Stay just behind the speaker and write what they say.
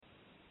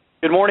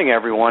Good morning,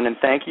 everyone, and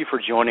thank you for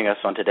joining us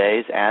on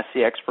today's Ask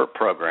the Expert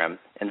program,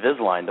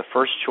 Invisalign, the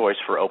first choice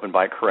for open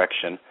bite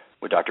correction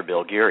with Dr.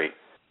 Bill Geary.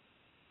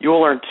 You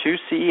will earn 2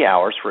 CE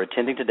hours for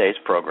attending today's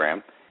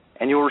program,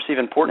 and you will receive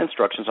important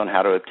instructions on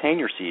how to obtain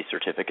your CE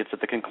certificates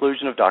at the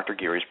conclusion of Dr.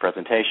 Geary's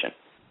presentation.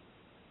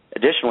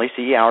 Additionally,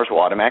 CE hours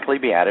will automatically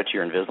be added to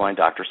your Invisalign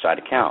Doctor Site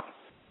account.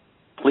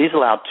 Please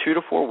allow 2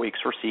 to 4 weeks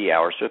for CE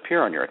hours to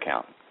appear on your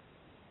account.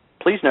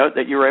 Please note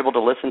that you are able to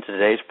listen to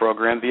today's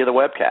program via the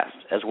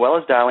webcast, as well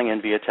as dialing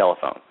in via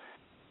telephone.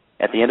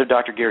 At the end of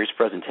Dr. Geary's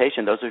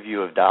presentation, those of you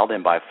who have dialed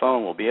in by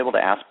phone will be able to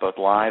ask both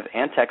live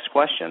and text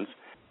questions,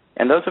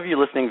 and those of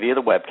you listening via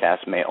the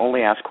webcast may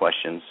only ask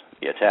questions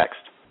via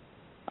text.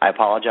 I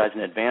apologize in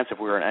advance if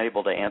we are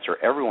unable to answer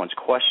everyone's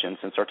questions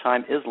since our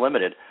time is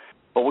limited,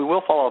 but we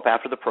will follow up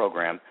after the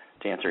program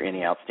to answer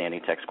any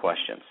outstanding text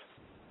questions.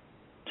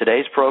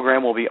 Today's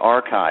program will be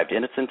archived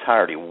in its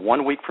entirety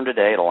 1 week from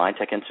today at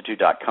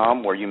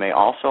AlignTechInstitute.com, where you may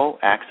also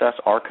access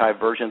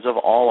archived versions of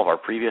all of our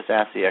previous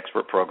Ask the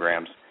Expert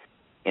programs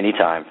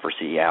anytime for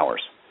CE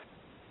hours.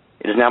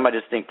 It is now my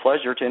distinct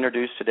pleasure to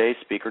introduce today's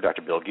speaker,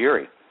 Dr. Bill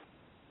Geary.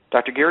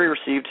 Dr. Geary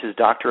received his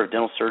Doctor of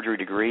Dental Surgery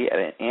degree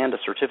and a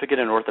certificate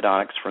in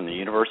orthodontics from the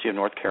University of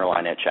North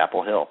Carolina at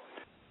Chapel Hill.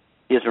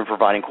 He has been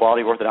providing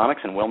quality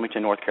orthodontics in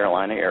Wilmington, North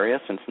Carolina area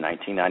since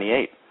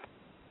 1998.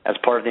 As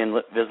part of the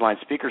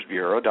Invisalign Speakers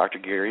Bureau, Dr.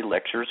 Geary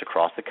lectures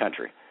across the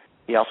country.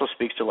 He also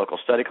speaks to local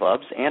study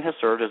clubs and has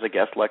served as a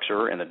guest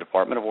lecturer in the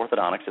Department of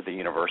Orthodontics at the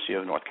University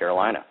of North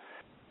Carolina.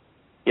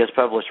 He has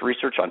published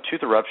research on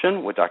tooth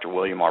eruption with Dr.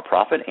 William R.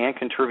 Proffitt and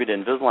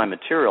contributed Invisalign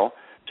material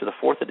to the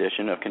 4th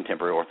edition of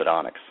Contemporary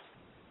Orthodontics.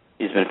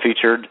 He's been a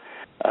featured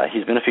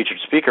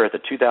speaker at the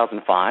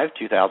 2005,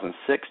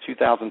 2006,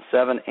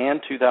 2007, and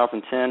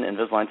 2010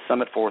 Invisalign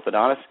Summit for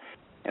Orthodontists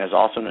and is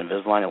also an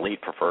Invisalign Elite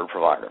Preferred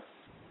Provider.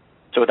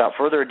 So without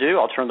further ado,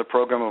 I'll turn the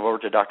program over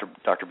to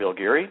Dr. Bill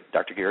Geary.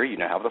 Dr. Geary, you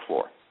now have the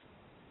floor.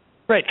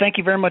 Great. Thank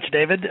you very much,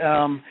 David.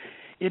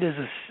 It is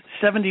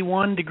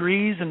 71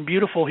 degrees and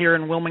beautiful here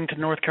in Wilmington,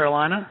 North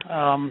Carolina.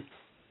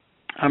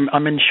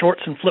 I'm in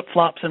shorts and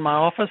flip-flops in my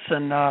office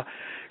and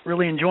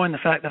really enjoying the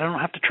fact that I don't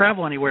have to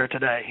travel anywhere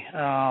today.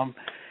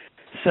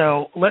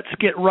 So let's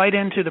get right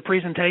into the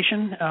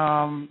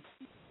presentation.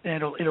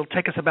 It'll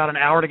take us about an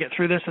hour to get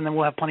through this, and then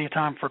we'll have plenty of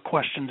time for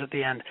questions at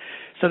the end.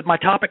 So my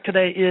topic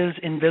today is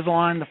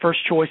Invisalign, the first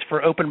choice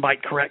for open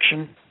bite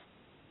correction.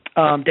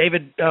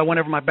 David went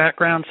over my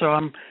background, so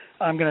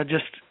I'm going to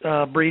just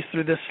breeze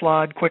through this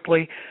slide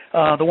quickly.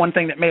 The one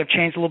thing that may have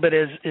changed a little bit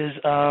is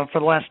for the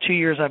last 2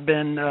 years I've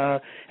been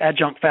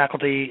adjunct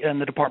faculty in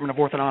the Department of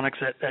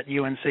Orthodontics at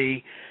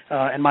UNC,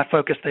 and my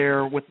focus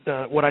there with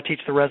what I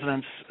teach the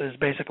residents is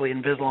basically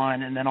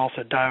Invisalign and then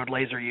also diode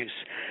laser use.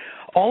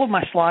 All of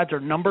my slides are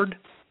numbered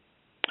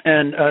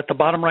and at the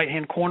bottom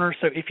right-hand corner,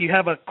 so if you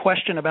have a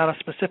question about a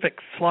specific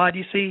slide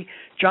you see,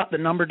 jot the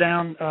number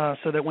down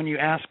so that when you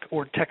ask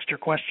or text your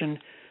question,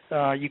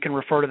 you can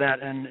refer to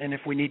that, and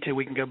if we need to,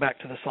 we can go back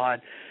to the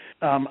slide.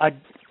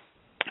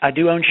 I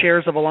do own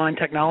shares of Align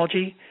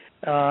Technology,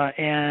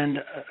 and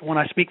when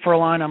I speak for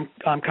Align,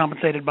 I'm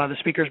compensated by the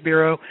Speakers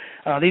Bureau.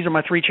 These are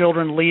my 3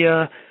 children,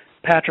 Leah,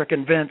 Patrick,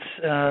 and Vince.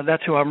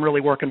 That's who I'm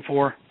really working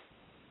for.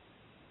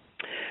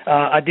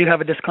 I do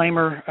have a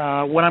disclaimer.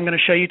 What I'm going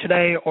to show you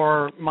today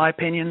are my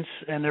opinions,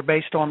 and they're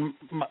based on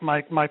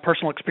my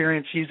personal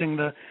experience using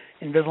the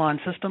Invisalign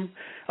system.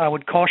 I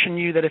would caution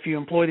you that if you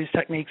employ these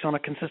techniques on a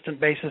consistent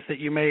basis, that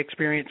you may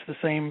experience the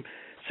same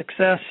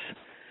success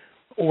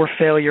or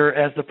failure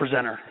as the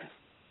presenter.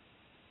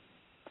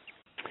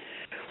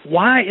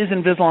 Why is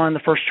Invisalign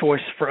the first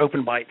choice for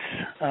open bites?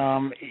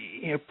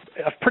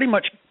 I've pretty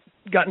much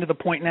gotten to the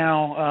point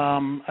now.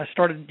 I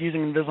started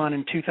using Invisalign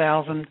in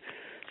 2000.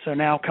 So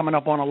now coming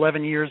up on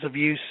 11 years of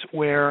use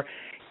where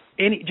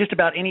just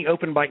about any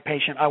open bite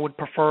patient I would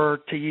prefer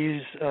to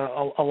use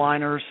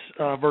aligners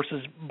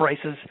versus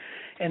braces.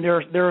 And there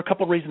are a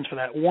couple of reasons for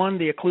that. One,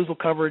 the occlusal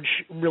coverage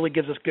really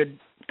gives us good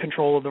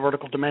control of the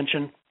vertical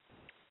dimension.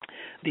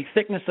 The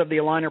thickness of the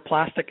aligner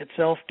plastic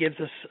itself gives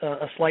us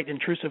a slight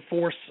intrusive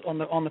force on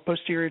the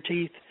posterior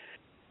teeth.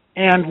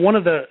 And one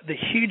of the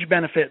huge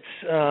benefits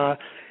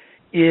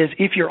is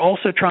if you're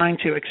also trying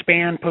to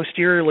expand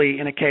posteriorly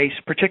in a case,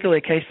 particularly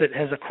a case that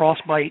has a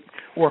crossbite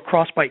or a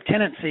crossbite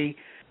tendency,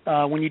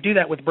 when you do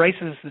that with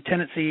braces, the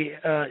tendency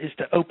is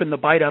to open the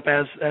bite up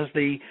as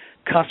the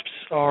cusps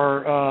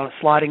are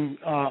sliding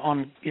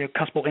on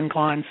cuspal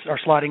inclines are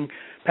sliding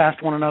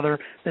past one another.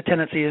 The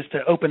tendency is to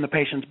open the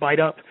patient's bite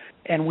up,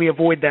 and we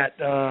avoid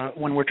that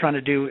when we're trying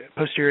to do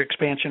posterior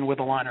expansion with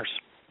aligners.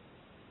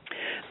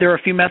 There are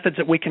a few methods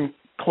that we can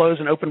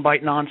close an open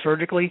bite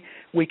non-surgically.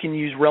 We can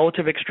use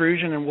relative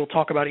extrusion, and we'll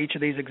talk about each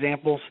of these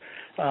examples.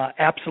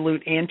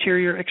 Absolute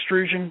anterior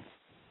extrusion.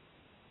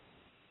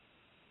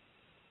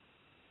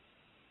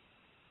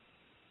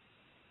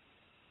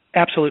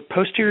 Absolute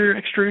posterior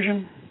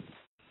extrusion.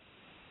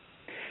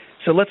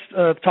 So let's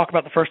talk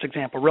about the first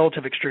example,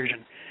 relative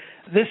extrusion.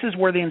 This is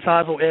where the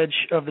incisal edge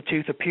of the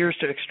tooth appears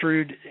to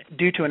extrude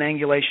due to an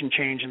angulation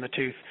change in the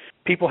tooth.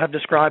 people have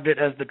described it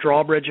as the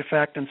drawbridge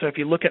effect. And so if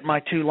you look at my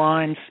 2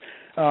 lines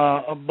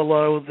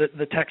below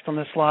the text on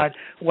this slide,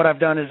 what I've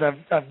done is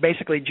I've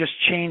basically just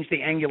changed the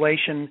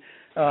angulation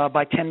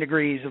by 10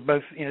 degrees of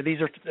both. These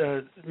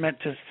are meant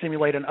to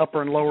simulate an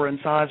upper and lower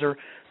incisor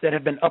that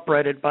have been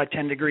uprighted by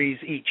 10 degrees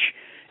each.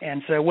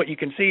 And so what you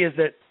can see is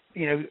that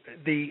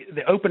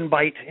the open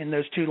bite in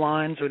those 2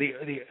 lines, or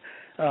it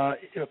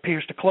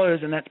appears to close,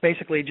 and that's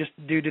basically just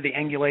due to the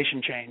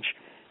angulation change.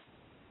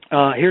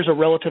 Here's a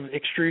relative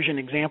extrusion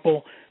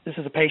example. This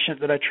is a patient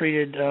that I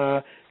treated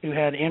who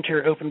had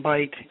anterior open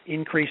bite,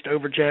 increased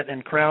overjet,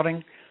 and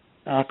crowding.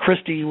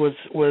 Christy was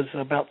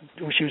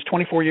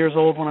 24 years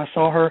old when I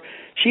saw her.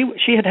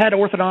 She had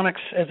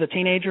orthodontics as a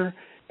teenager,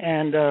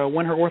 and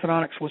when her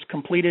orthodontics was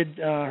completed,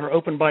 her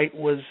open bite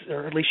was,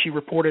 or at least she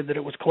reported that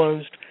it was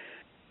closed.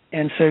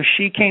 And so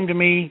she came to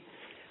me,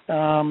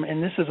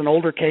 and this is an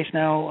older case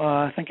now.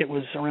 I think it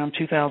was around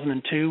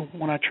 2002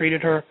 when I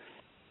treated her.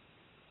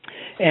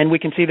 And we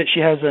can see that she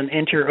has an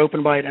anterior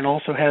open bite and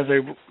also has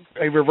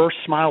a reverse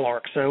smile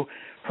arc. So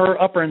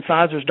her upper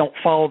incisors don't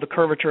follow the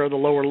curvature of the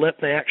lower lip.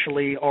 They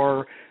actually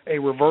are a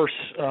reverse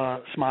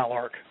smile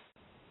arc.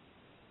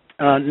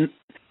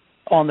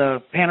 On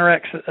the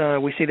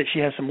Panorex, we see that she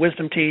has some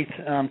wisdom teeth.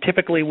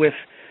 Typically with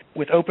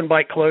open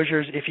bite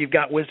closures, if you've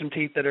got wisdom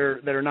teeth that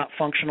are not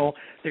functional,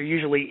 they're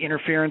usually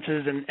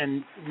interferences,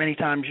 and many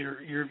times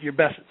you're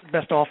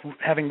best off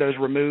having those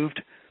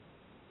removed.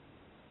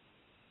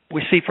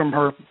 We see from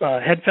her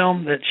head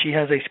film that she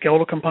has a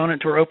skeletal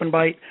component to her open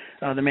bite.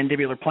 The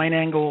mandibular plane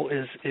angle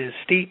is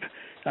steep.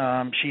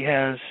 She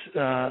has,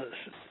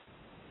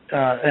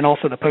 and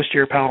also the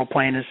posterior palatal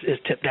plane is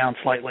tipped down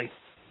slightly.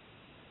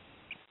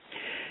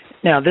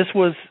 Now, this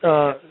was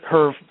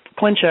her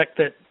ClinCheck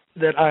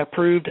that I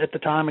approved at the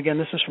time. Again,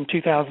 this is from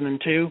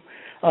 2002.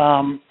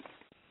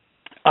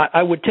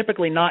 I would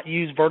typically not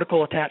use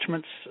vertical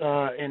attachments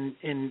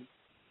in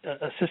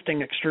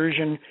assisting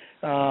extrusion,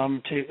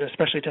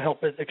 especially to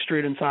help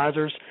extrude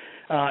incisors.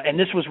 And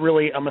this was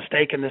really a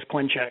mistake in this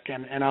ClinCheck,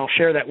 and I'll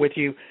share that with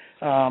you.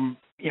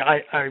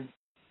 I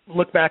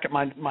look back at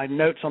my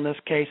notes on this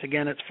case.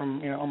 Again, it's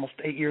from almost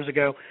 8 years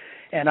ago,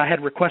 and I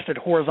had requested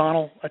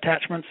horizontal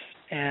attachments,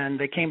 and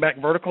they came back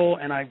vertical,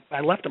 and I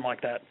left them like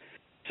that.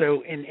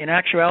 So in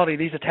actuality,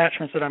 these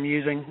attachments that I'm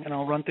using, and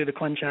I'll run through the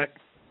ClinCheck,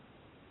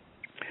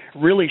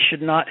 really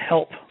should not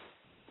help.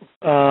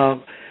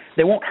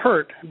 They won't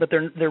hurt, but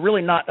they're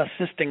really not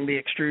assisting the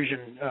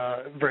extrusion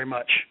very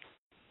much.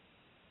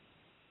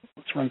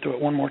 Let's run through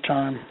it one more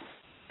time.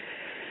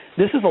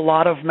 This is a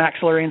lot of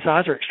maxillary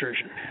incisor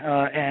extrusion,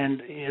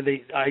 and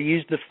I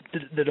used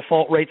the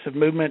default rates of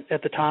movement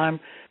at the time.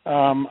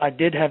 I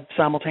did have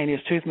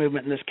simultaneous tooth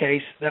movement in this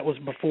case. That was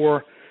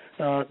before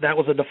that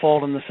was a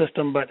default in the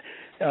system, but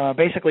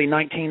basically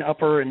 19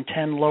 upper and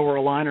 10 lower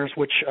aligners,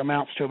 which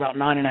amounts to about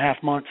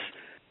 9.5 months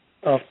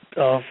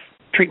of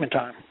treatment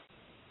time.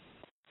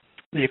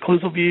 The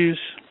occlusal views,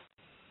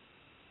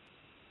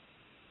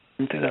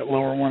 into that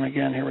lower one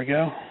again, here we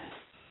go.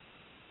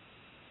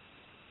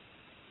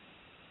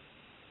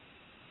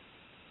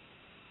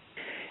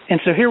 And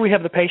so here we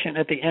have the patient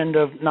at the end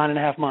of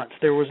 9.5 months.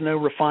 There was no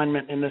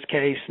refinement in this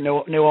case,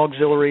 no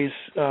auxiliaries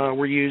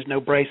were used, no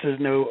braces,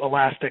 no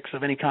elastics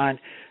of any kind,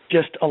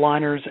 just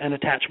aligners and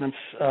attachments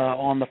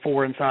on the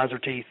 4 incisor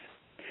teeth.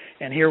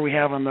 And here we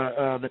have on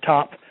the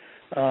top,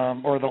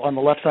 on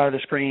the left side of the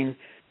screen,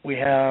 we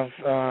have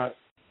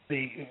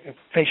the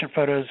patient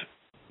photos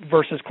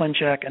versus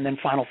ClinCheck, and then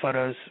final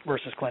photos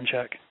versus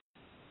ClinCheck.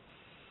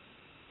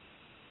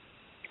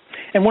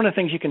 And one of the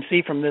things you can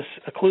see from this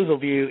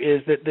occlusal view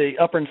is that the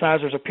upper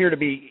incisors appear to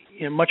be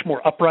much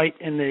more upright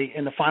in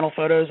the final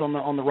photos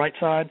on the right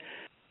side,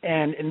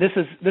 and this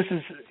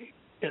is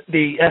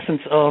the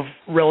essence of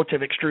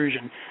relative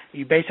extrusion.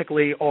 You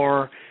basically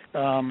are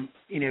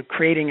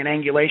creating an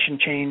angulation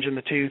change in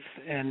the tooth,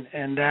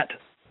 and that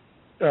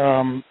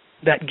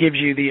gives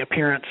you the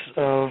appearance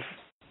of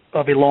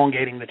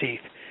elongating the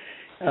teeth.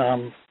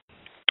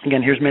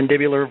 Again, here's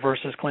mandibular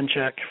versus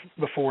ClinCheck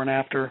before and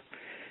after.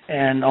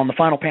 And on the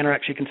final Panorex,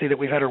 you can see that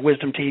we've had our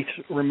wisdom teeth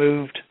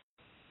removed.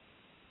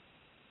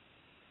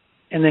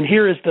 And then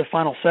here is the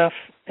final Ceph,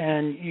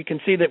 and you can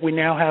see that we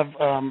now have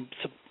some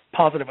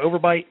positive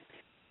overbite.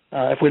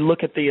 If we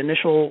look at the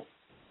initial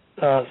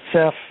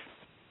Ceph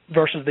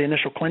versus the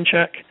initial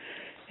ClinCheck,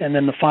 and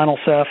then the final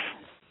Ceph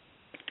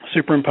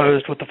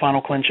superimposed with the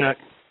final ClinCheck.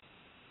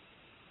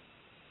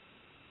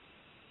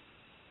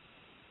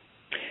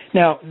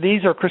 Now,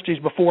 these are Christy's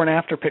before and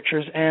after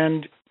pictures,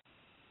 and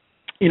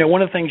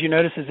one of the things you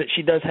notice is that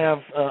she does have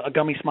a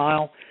gummy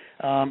smile,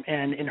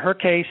 and in her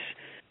case,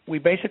 we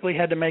basically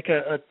had to make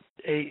a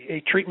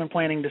treatment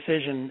planning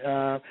decision.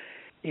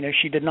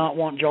 She did not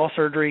want jaw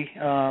surgery.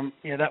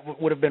 That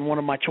would have been one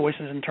of my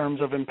choices in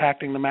terms of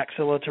impacting the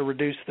maxilla to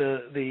reduce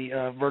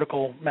the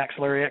vertical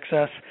maxillary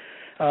excess.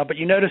 But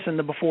you notice in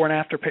the before and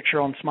after picture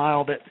on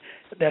smile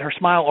that her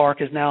smile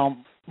arc is now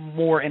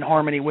more in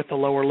harmony with the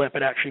lower lip.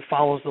 It actually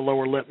follows the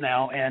lower lip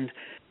now, and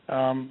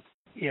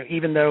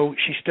even though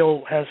she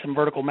still has some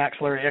vertical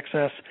maxillary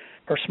excess,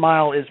 her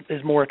smile is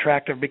more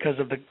attractive because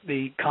of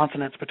the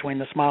consonance between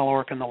the smile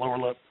arc and the lower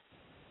lip.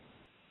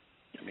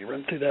 Let me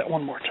run through that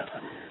one more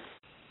time.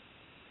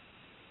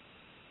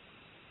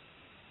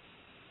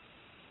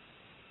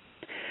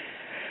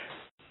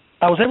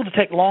 I was able to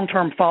take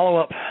long-term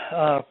follow-up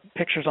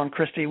pictures on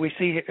Christy. We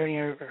see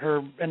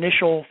her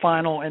initial,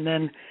 final, and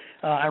then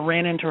I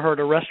ran into her at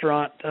a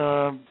restaurant.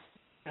 It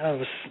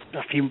was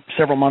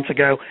several months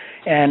ago,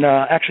 and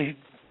actually,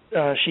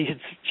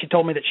 she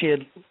told me that she had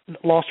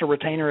lost her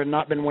retainer and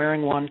not been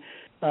wearing one.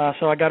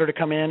 So I got her to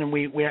come in, and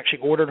we actually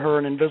ordered her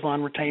an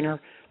Invisalign retainer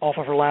off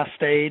of her last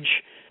stage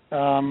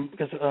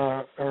because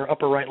her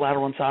upper right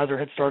lateral incisor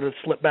had started to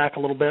slip back a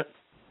little bit.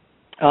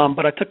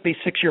 But I took these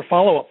 6-year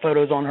follow-up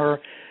photos on her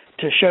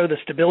to show the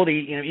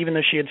stability. Even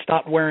though she had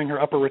stopped wearing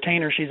her upper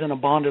retainer, she's in a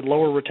bonded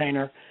lower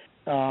retainer.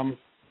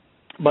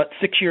 But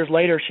 6 years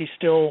later, she's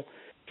still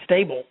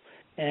stable.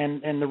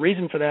 And the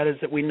reason for that is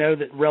that we know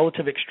that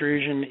relative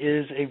extrusion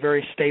is a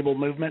very stable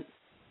movement.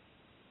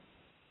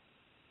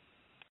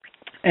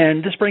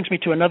 And this brings me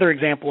to another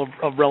example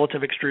of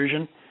relative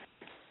extrusion.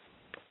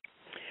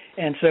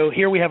 And so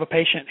here we have a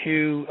patient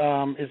who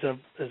is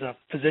a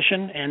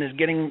physician and is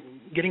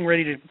getting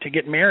ready to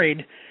get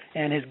married,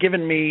 and has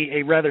given me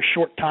a rather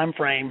short time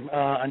frame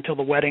until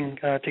the wedding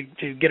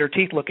to get her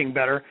teeth looking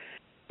better.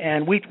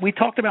 And we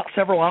talked about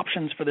several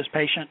options for this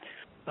patient.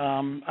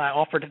 I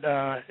offered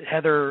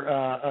Heather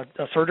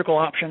a surgical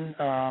option.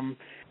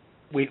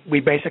 We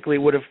basically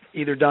would have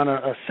either done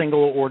a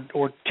single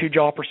or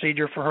 2-jaw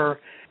procedure for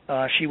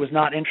her. She was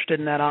not interested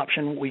in that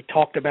option. We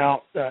talked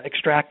about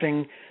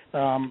extracting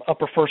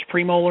upper first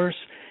premolars,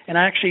 and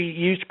I actually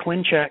used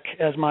ClinCheck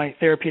as my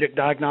therapeutic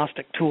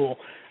diagnostic tool.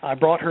 I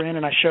brought her in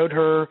and I showed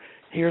her,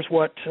 here's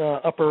what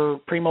upper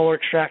premolar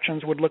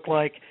extractions would look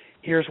like,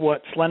 here's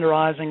what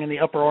slenderizing in the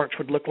upper arch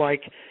would look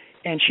like,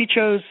 and she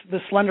chose the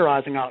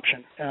slenderizing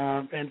option,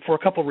 and for a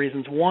couple of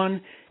reasons. One,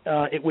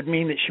 it would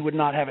mean that she would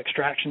not have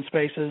extraction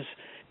spaces,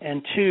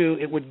 and 2,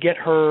 it would get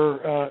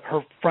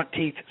her front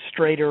teeth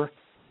straighter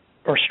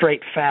or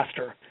straight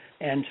faster.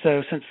 And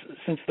so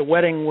since the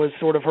wedding was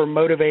sort of her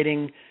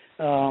motivating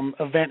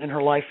event in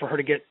her life for her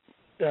to get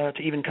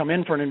to even come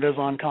in for an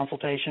Invisalign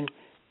consultation,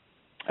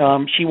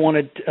 she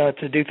wanted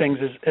to do things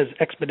as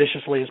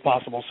expeditiously as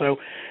possible. So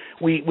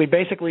we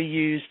basically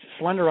used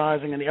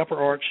slenderizing in the upper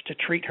arch to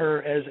treat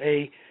her as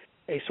a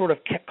sort of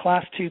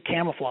class 2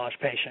 camouflage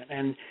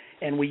patient.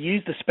 And we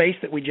used the space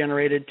that we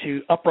generated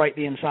to upright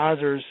the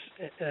incisors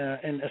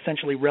and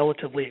essentially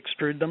relatively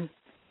extrude them.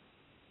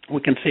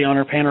 We can see on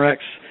her Panorex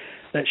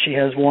that she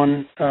has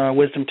one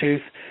wisdom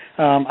tooth.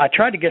 I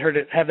tried to get her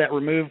to have that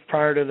removed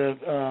prior to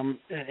the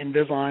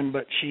Invisalign,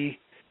 but she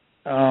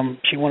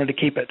wanted to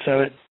keep it.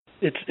 So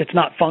it's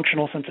not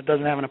functional since it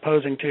doesn't have an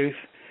opposing tooth,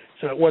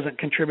 so it wasn't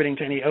contributing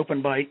to any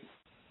open bite.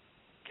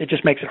 It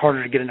just makes it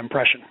harder to get an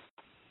impression.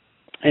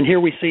 And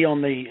here we see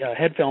on the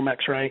head film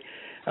X-ray,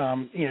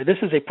 this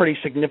is a pretty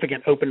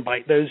significant open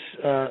bite. Those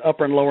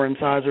upper and lower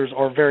incisors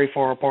are very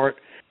far apart.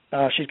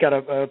 She's got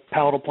a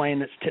palatal plane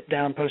that's tipped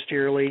down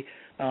posteriorly,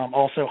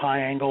 also high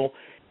angle.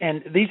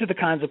 And these are the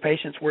kinds of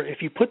patients where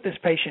if you put this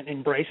patient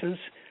in braces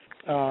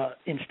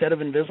instead of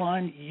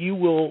Invisalign, you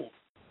will,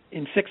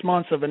 in 6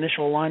 months of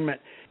initial alignment,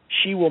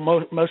 she will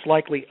most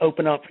likely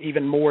open up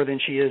even more than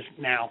she is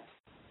now.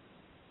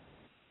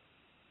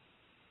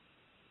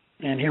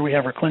 And here we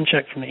have her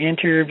ClinCheck from the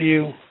anterior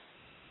view,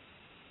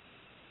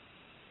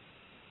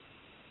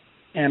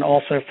 and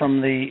also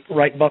from the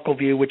right buccal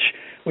view, which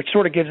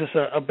sort of gives us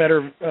a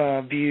better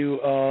view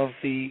of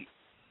the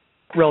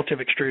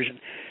relative extrusion.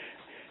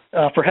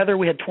 For Heather,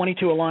 we had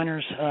 22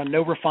 aligners,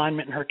 no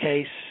refinement in her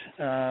case.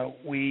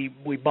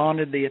 We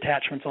bonded the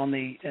attachments on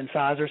the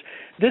incisors.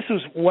 This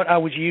was what I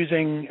was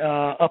using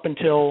up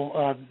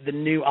until the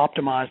new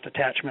optimized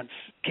attachments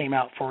came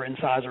out for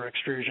incisor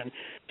extrusion.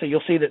 So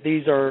you'll see that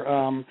these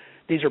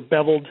are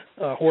beveled,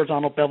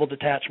 horizontal beveled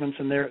attachments,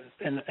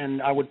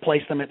 and I would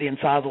place them at the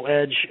incisal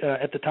edge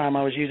at the time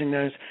I was using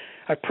those.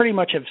 I pretty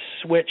much have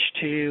switched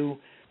to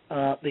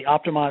the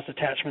optimized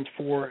attachments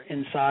for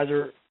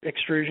incisor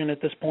extrusion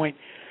at this point.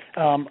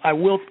 I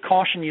will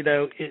caution you,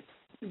 though,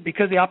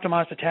 because the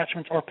optimized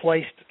attachments are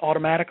placed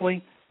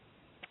automatically,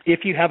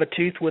 if you have a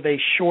tooth with a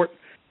short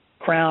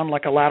crown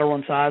like a lateral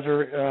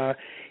incisor,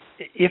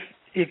 if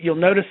you'll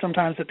notice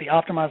sometimes that the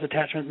optimized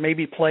attachment may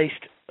be placed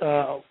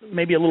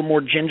maybe a little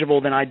more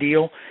gingival than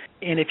ideal,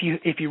 and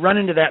if you run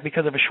into that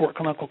because of a short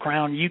clinical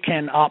crown, you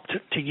can opt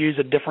to use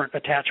a different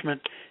attachment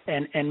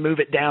and move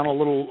it down a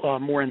little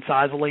more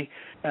incisally.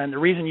 And the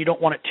reason you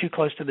don't want it too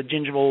close to the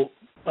gingival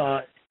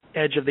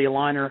edge of the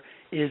aligner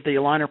is the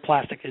aligner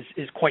plastic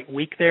is quite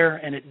weak there,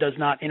 and it does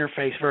not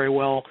interface very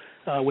well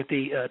with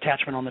the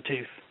attachment on the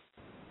tooth.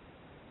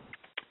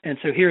 And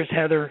so here's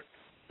Heather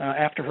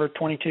after her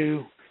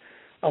 22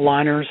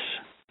 aligners.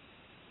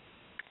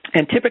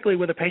 And typically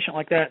with a patient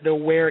like that, they'll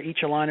wear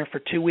each aligner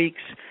for 2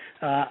 weeks.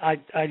 I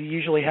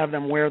usually have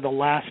them wear the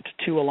last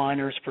 2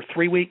 aligners for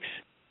 3 weeks.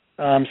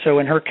 So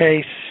in her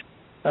case,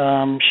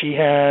 she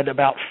had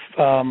about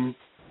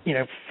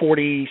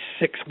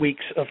 46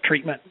 weeks of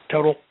treatment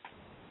total.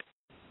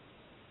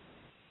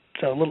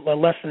 so a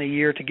little less than a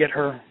year to get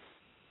her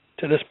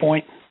to this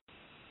point.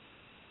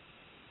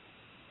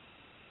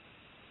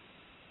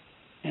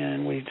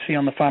 And we see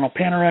on the final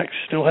Panorex,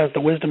 still has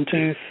the wisdom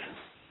tooth.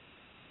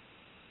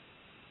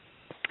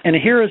 And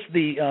here is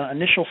the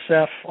initial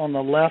Ceph on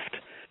the left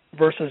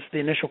versus the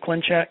initial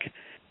ClinCheck.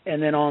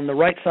 And then on the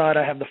right side,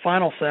 I have the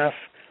final Ceph,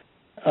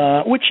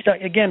 which,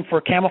 again,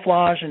 for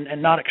camouflage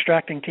and not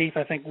extracting teeth,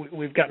 I think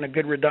we've gotten a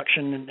good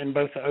reduction in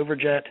both the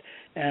overjet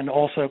and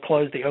also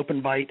closed the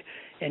open bite.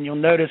 And you'll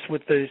notice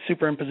with the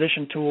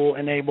superimposition tool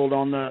enabled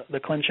on the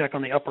ClinCheck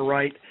on the upper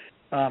right,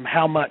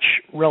 how much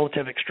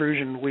relative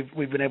extrusion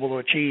we've been able to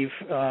achieve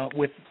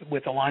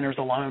with aligners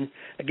alone.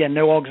 Again,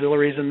 no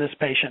auxiliaries in this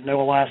patient,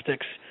 no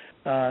elastics,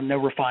 no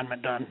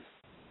refinement done.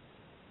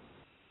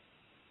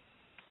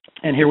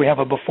 And here we have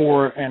a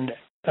before and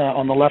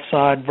on the left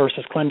side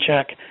versus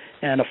ClinCheck,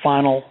 and a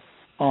final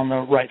on the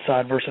right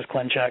side versus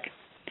ClinCheck.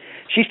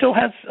 She still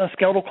has a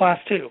skeletal class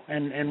 2,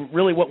 and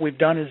really what we've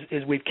done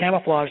is we've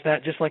camouflaged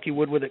that just like you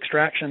would with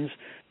extractions,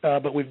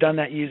 but we've done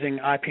that using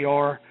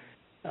IPR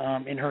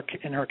in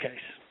her case.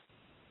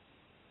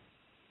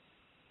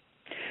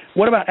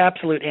 What about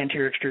absolute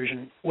anterior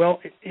extrusion? Well,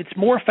 it's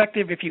more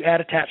effective if you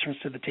add attachments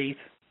to the teeth.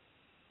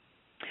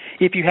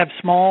 If you have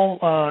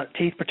small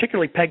teeth,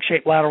 particularly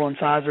peg-shaped lateral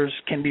incisors,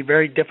 can be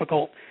very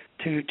difficult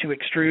to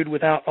extrude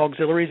without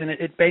auxiliaries, and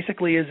it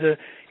basically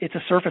it's a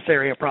surface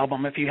area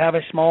problem. If you have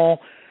a small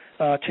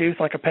tooth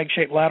like a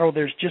peg-shaped lateral,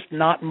 there's just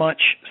not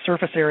much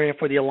surface area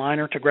for the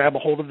aligner to grab a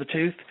hold of the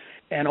tooth,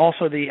 and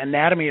also the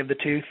anatomy of the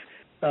tooth,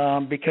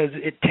 because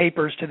it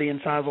tapers to the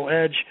incisal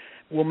edge,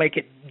 will make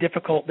it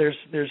difficult.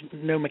 There's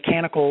no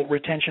mechanical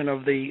retention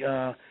of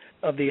the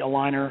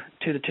aligner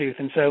to the tooth,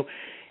 and so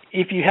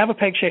if you have a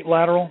peg-shaped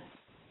lateral,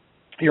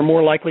 you're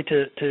more likely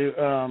to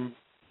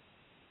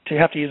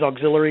have to use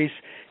auxiliaries,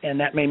 and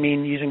that may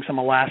mean using some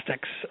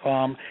elastics.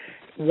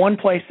 One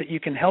place that you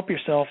can help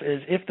yourself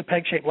is if the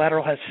peg-shaped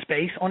lateral has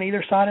space on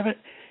either side of it,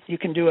 you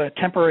can do a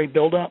temporary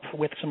buildup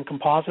with some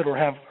composite, or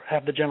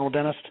have the general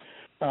dentist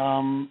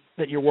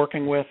that you're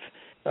working with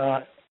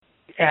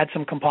add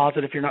some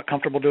composite if you're not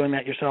comfortable doing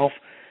that yourself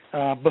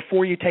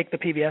before you take the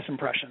PVS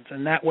impressions.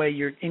 And that way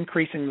you're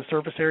increasing the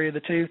surface area of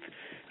the tooth.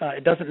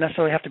 It doesn't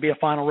necessarily have to be a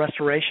final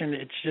restoration.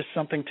 It's just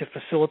something to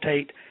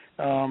facilitate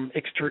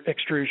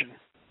extrusion.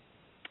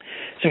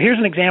 So here's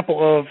an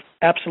example of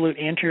absolute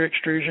anterior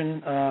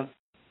extrusion.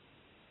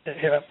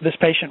 This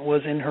patient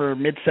was in her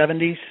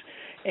mid-70s,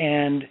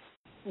 and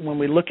when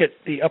we look at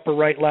the upper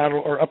right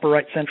lateral or upper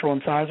right central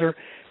incisor,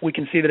 we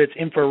can see that it's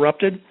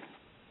infrarupted.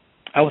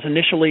 I was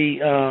initially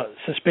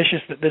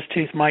suspicious that this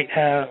tooth might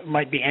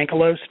be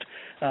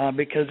ankylosed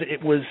because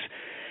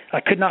I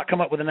could not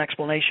come up with an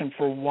explanation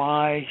for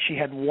why she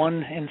had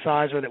one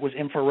incisor that was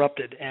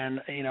infrarupted, and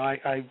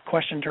I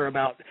questioned her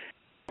about.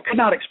 I could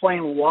not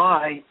explain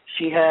why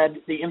she had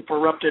the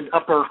infrarupted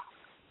upper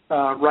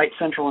right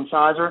central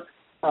incisor,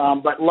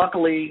 but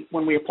luckily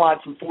when we applied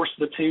some force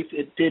to the tooth,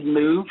 it did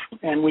move,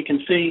 and we can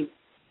see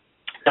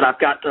that I've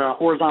got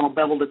horizontal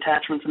beveled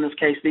attachments in this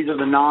case. These are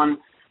the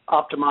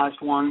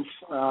non-optimized ones.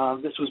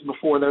 This was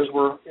before those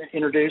were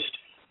introduced,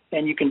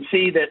 and you can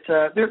see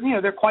that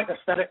they're quite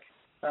aesthetic.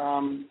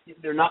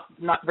 They're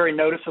not very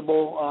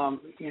noticeable.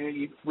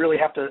 You really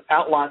have to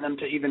outline them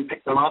to even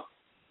pick them up.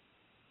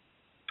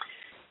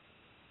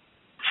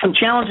 Some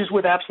challenges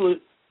with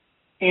absolute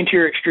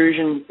anterior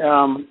extrusion.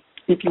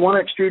 If you want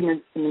to extrude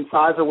an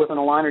incisor with an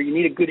aligner, you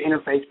need a good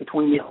interface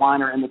between the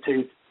aligner and the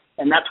tooth,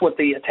 and that's what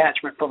the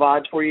attachment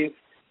provides for you.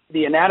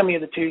 The anatomy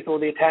of the tooth or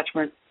the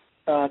attachment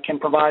can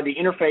provide the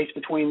interface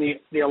between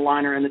the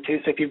aligner and the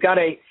tooth. So if you've got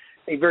a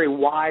very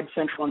wide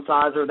central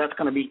incisor, that's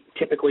going to be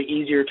typically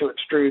easier to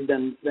extrude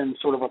than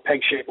sort of a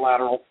peg-shaped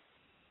lateral.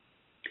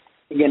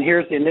 Again,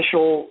 here's the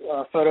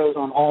initial photos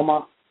on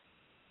Alma.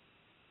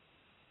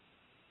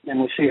 And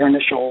we see her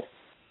initial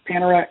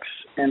Panorex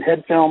and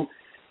head film.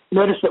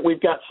 Notice that we've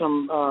got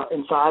some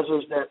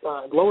incisors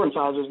lower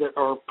incisors that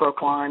are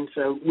proclined.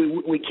 So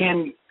we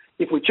can,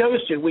 if we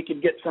chose to, we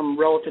could get some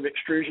relative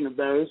extrusion of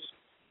those.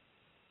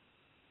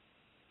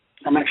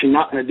 I'm actually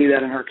not going to do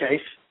that in her case.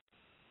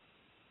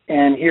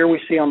 And here we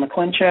see on the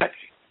ClinCheck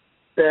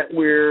that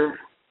we're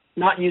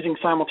not using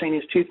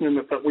simultaneous tooth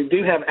movement, but we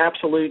do have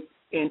absolute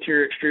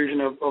anterior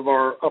extrusion of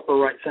our upper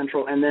right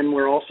central, and then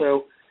we're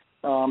also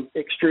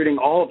extruding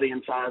all of the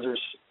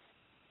incisors.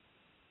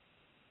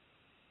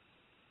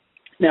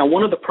 Now,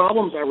 one of the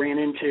problems I ran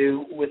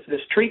into with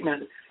this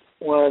treatment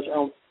was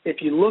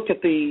if you look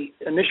at the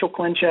initial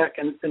ClinCheck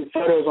and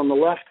photos on the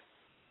left,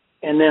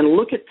 and then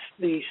look at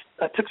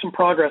I took some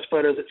progress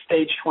photos at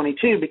stage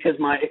 22 because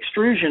my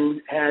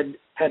extrusion had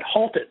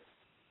halted.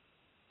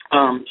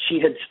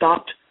 She had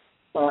stopped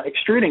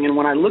extruding, and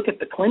when I look at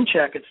the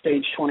ClinCheck at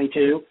stage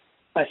 22,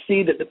 I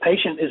see that the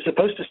patient is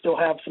supposed to still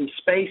have some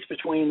space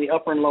between the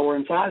upper and lower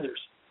incisors.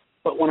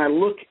 But when I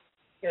look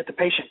at the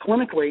patient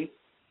clinically,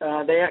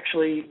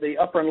 the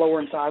upper and lower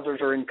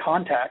incisors are in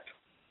contact.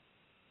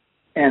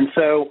 And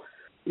so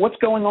what's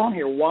going on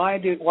here? Why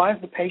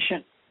is the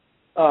patient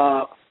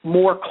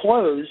more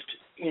closed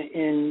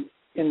in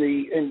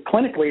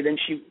clinically than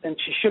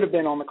she should have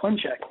been on the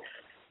ClinCheck.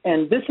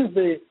 And this is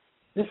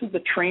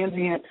the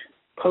transient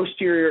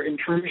posterior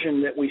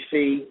intrusion that we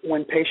see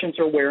when patients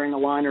are wearing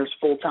aligners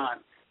full time.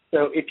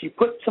 So if you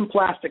put some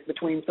plastic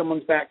between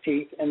someone's back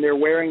teeth and they're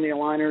wearing the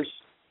aligners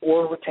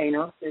or a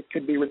retainer, it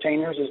could be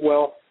retainers as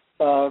well,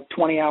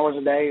 20 hours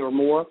a day or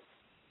more,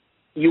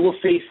 you will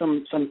see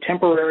some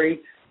temporary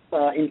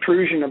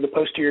intrusion of the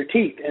posterior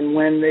teeth. And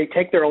when they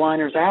take their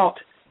aligners out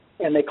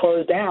and they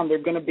close down,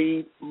 they're going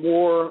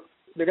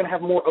to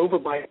have more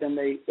overbite than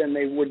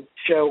they would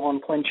show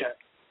on ClinCheck.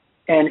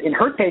 And in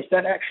her case,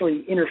 that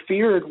actually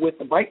interfered with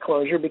the bite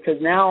closure because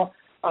now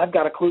I've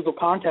got occlusal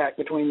contact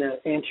between the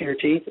anterior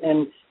teeth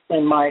and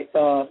my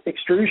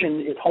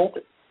extrusion is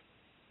halted.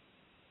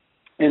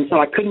 And so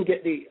I couldn't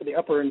get the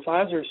upper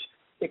incisors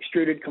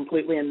extruded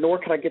completely, and nor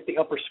could I get the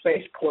upper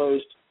space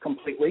closed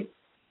completely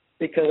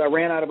because I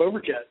ran out of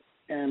overjet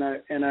and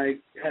I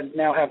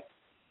now have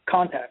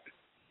contact.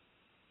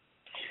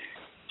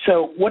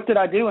 So what did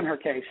I do in her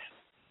case?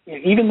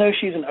 Even though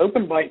she's an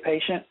open bite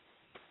patient,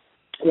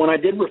 when I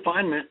did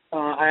refinement,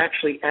 I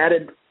actually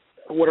added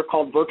what are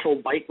called virtual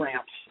bite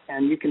ramps.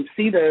 And you can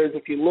see those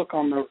if you look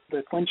on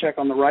the ClinCheck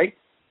on the right,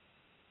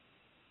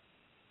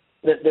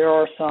 that there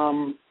are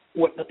some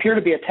what appear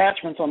to be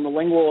attachments on the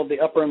lingual of the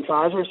upper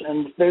incisors,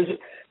 and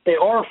they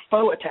are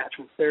faux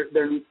attachments.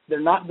 They're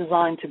not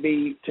designed to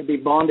be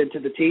bonded to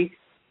the teeth,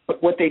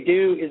 but what they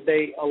do is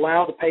they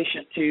allow the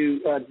patient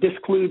to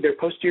disclude their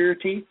posterior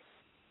teeth.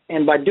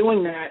 And by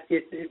doing that,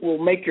 it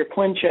will make your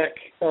ClinCheck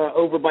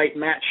overbite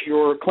match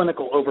your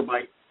clinical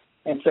overbite.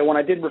 And so when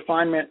I did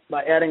refinement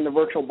by adding the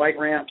virtual bite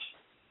ramps,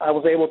 I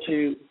was able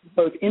to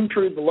both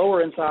intrude the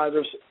lower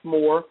incisors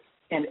more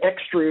and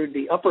extrude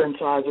the upper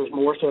incisors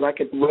more so that I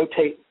could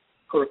rotate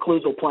her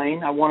occlusal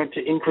plane. I wanted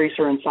to increase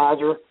her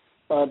incisor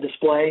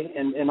display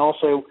and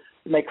also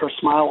make her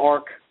smile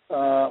arc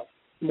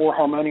more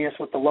harmonious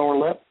with the lower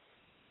lip.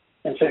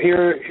 And so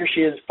here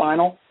she is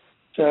final.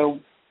 So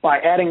by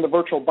adding the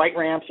virtual bite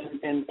ramps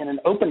in an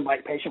open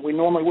bite patient, we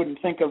normally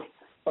wouldn't think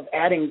of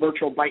adding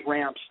virtual bite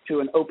ramps to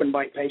an open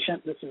bite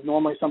patient. This is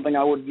normally something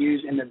I would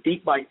use in a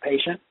deep bite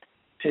patient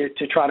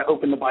to try to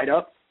open the bite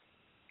up.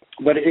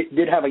 But it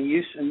did have a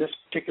use in this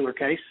particular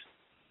case.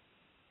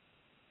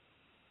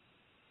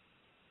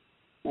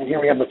 And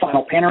here we have the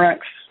final Panorex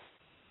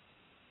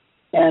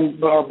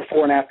and our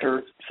before and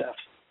after ceph.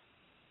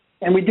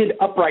 And we did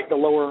upright the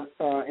lower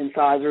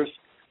incisors,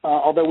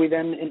 although we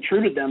then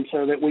intruded them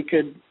so that we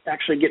could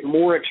actually get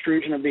more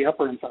extrusion of the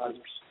upper incisors.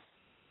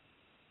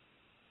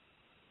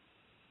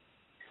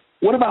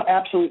 What about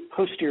absolute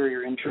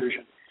posterior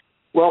intrusion?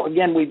 Well,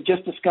 again, we've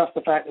just discussed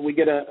the fact that we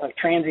get a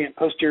transient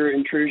posterior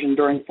intrusion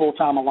during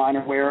full-time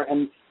aligner wear,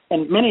 and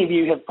many of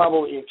you have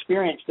probably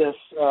experienced this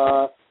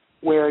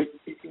where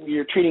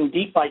you're treating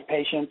deep bite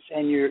patients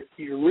and you're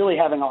really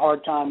having a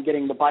hard time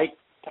getting the bite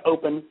to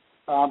open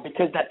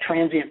because that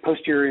transient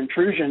posterior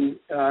intrusion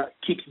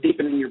keeps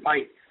deepening your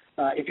bite.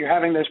 If you're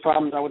having those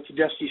problems, I would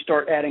suggest you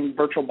start adding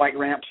virtual bite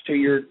ramps to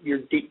your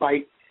deep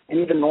bite and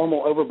even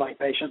normal overbite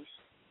patients.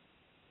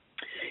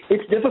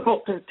 It's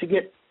difficult to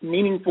get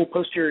meaningful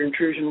posterior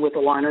intrusion with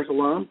aligners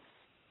alone.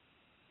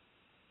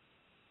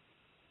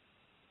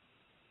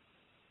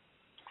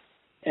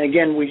 And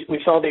again, we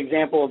saw the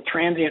example of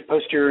transient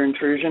posterior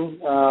intrusion,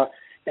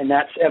 and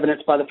that's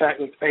evidenced by the fact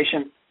that the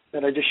patient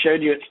that I just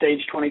showed you at stage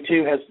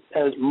 22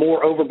 has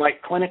more overbite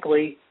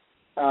clinically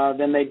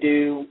than they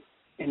do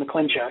in the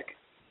ClinCheck.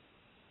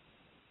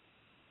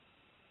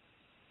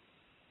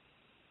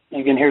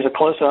 And again, here's a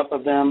close-up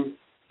of them.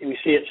 And we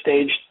see at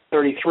stage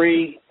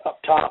 33 up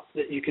top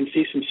that you can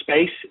see some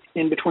space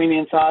in between the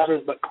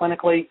incisors, but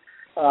clinically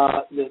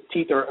the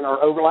teeth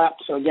are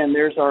overlapped. So again,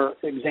 there's our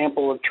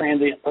example of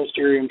transient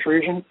posterior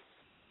intrusion.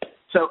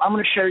 So I'm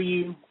going to show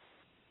you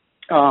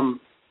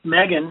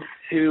Megan,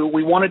 who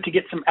we wanted to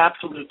get some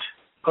absolute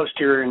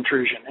posterior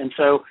intrusion. And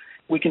so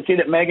we can see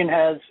that Megan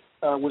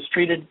was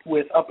treated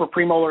with upper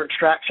premolar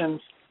extractions.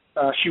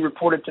 She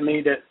reported to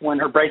me that when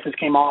her braces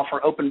came off,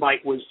 her open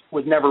bite was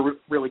never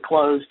really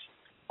closed.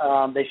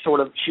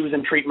 She was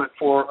in treatment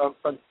for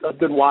a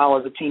good while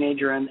as a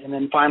teenager, and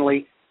then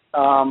finally,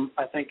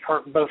 I think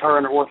both her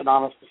and her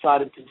orthodontist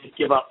decided to just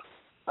give up.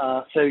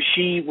 So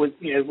she was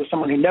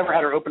someone who never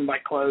had her open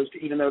bite closed,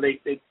 even though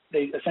they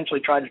essentially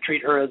tried to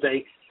treat her as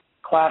a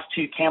class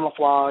 2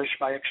 camouflage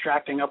by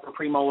extracting upper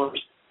premolars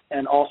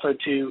and also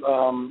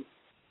to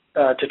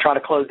try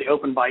to close the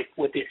open bite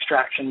with the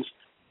extractions.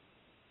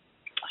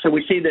 So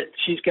we see that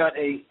she's got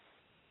a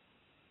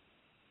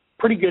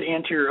pretty good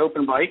anterior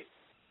open bite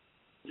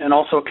and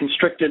also a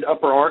constricted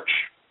upper arch.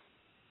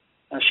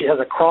 She has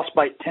a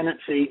crossbite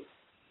tendency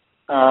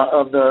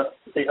of the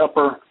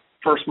upper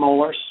first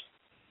molars.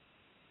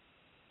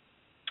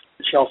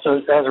 She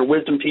also has her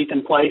wisdom teeth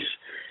in place.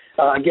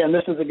 Again,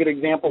 this is a good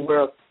example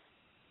where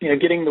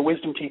getting the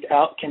wisdom teeth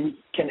out can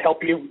help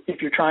you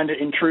if you're trying to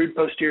intrude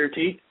posterior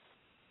teeth.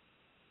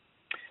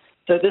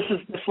 So this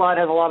slide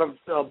has a lot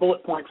of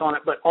bullet points on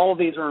it, but all of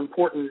these are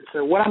important.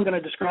 So what I'm going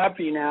to describe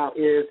for you now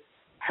is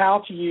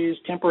how to use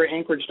temporary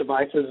anchorage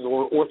devices,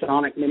 or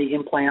orthodontic mini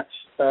implants,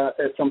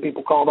 as some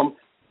people call them,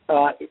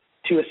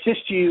 to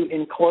assist you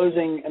in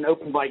closing an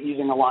open bite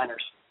using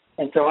aligners.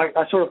 And so I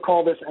sort of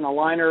call this an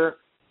aligner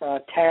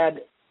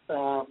TAD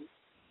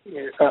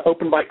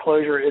open bite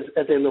closure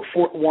as a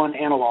Lefort 1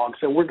 analog.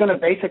 So we're going to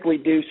basically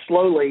do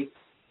slowly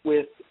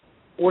with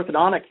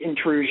orthodontic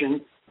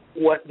intrusion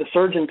what the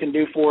surgeon can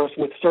do for us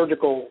with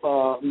surgical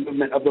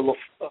movement of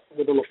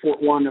with the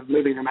Lefort 1 of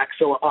moving the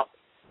maxilla up.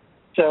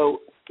 So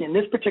in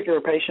this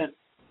particular patient,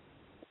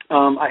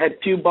 I had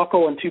 2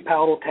 buccal and 2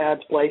 palatal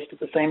TADs placed at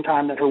the same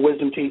time that her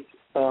wisdom teeth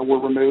were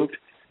removed.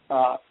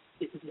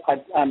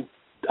 I'm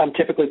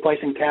typically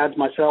placing TADs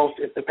myself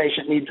if the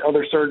patient needs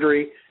other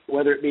surgery,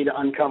 whether it be to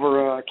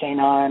uncover a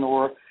canine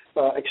or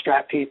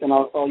extract teeth, and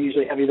I'll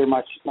usually have either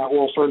my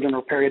oral surgeon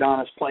or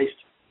periodontist place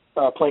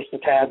the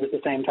TADs at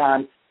the same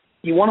time.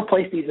 You want to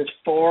place these as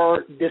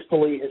far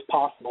distally as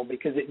possible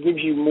because it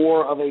gives you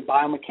more of a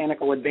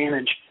biomechanical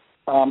advantage.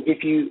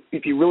 If you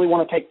really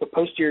want to take the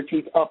posterior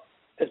teeth up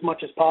as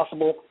much as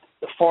possible,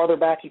 the farther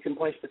back you can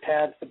place the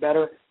TADs, the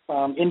better.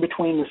 In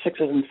between the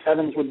 6s and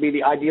 7s would be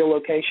the ideal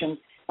location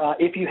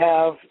if you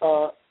have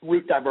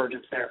root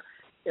divergence there.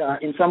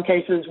 In some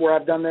cases where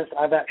I've done this,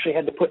 I've actually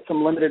had to put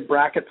some limited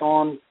brackets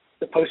on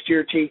the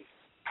posterior teeth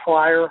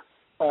prior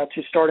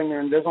to starting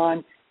their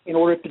Invisalign in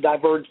order to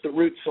diverge the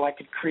roots so I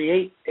could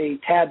create a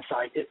TAD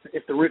site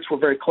if the roots were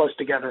very close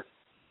together.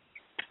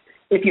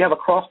 If you have a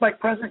crossbite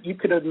present, you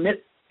could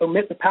omit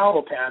the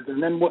palatal TADs,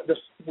 and then what this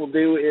will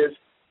do is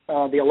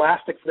the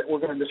elastics that we're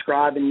going to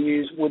describe and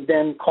use would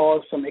then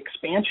cause some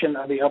expansion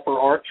of the upper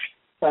arch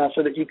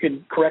so that you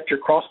could correct your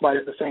crossbite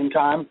at the same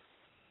time.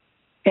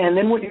 And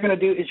then what you're going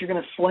to do is you're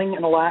going to sling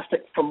an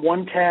elastic from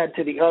one TAD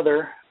to the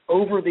other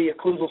over the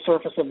occlusal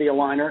surface of the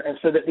aligner, and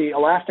so that the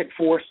elastic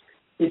force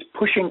is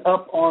pushing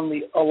up on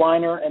the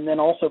aligner and then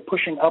also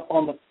pushing up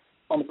on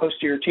the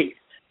posterior teeth.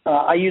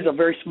 I use a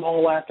very small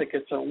elastic.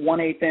 It's a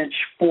 1/8 inch,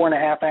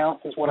 4.5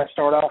 ounce is what I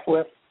start off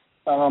with.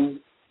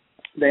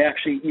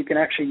 You can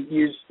actually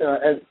use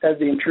as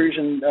the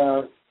intrusion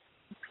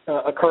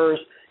occurs,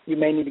 you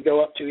may need to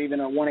go up to even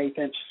a 1/8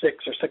 inch,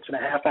 6 or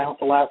 6.5 ounce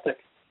elastic.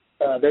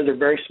 Those are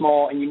very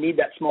small, and you need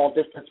that small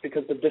distance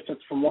because the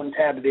distance from one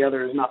TAD to the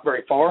other is not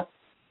very far.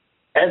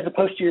 As the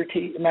posterior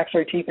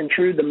maxillary teeth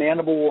intrude, the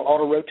mandible will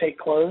auto-rotate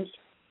closed,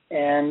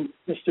 and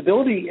the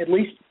stability, at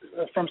least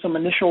from some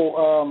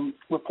initial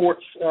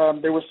reports,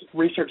 there was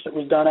research that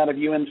was done out of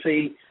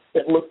UNC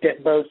that looked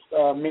at both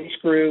mini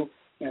screw,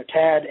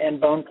 TAD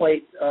and bone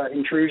plate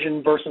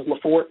intrusion versus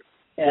Lefort,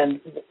 and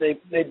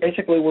they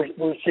basically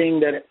were seeing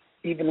that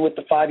even with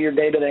the 5-year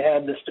data they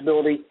had, the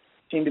stability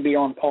seemed to be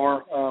on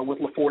par with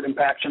Lefort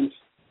impactions,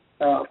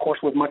 of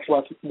course with much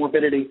less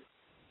morbidity.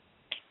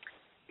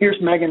 Here's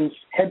Megan's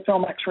head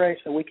film x-ray,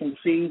 so we can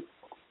see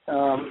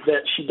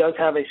that she does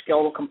have a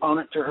skeletal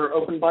component to her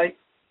open bite.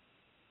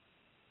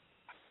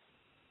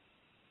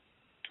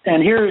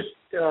 And here's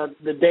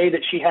the day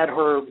that she had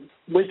her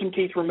wisdom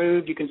teeth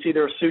removed. You can see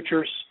there are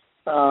sutures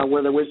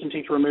where the wisdom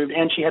teeth were removed,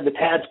 and she had the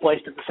TADs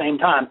placed at the same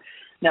time.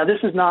 Now, this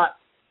is not,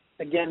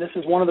 again, this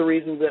is one of the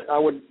reasons that I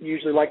would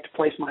usually like to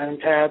place my own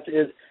TADs,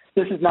 is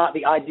this is not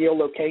the ideal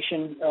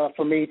location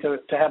for me to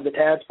have the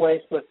TADs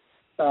placed, but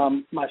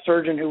my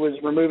surgeon who was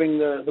removing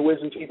the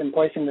wisdom teeth and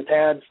placing the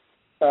TADs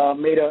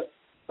made a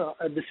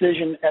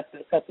decision at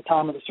the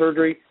time of the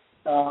surgery.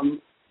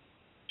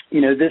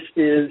 This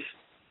is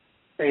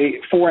a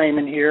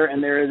foramen here,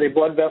 and there is a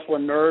blood vessel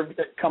and nerve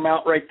that come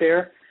out right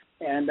there,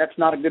 and that's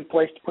not a good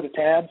place to put a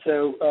TAD,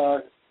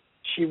 so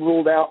she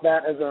ruled out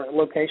that as a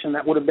location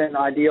that would have been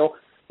ideal.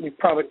 We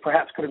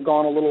perhaps could have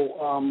gone a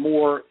little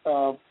more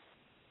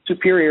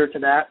superior to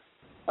that,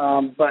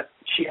 but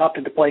she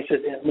opted to place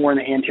it more in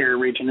the anterior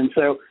region. And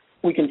so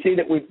we can see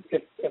that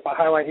if I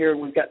highlight here,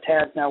 we've got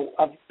TADs. Now,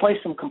 I've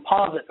placed some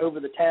composite over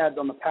the TADs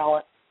on the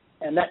palate,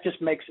 and that just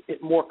makes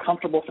it more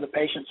comfortable for the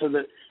patient so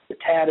that the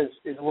TAD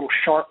is a little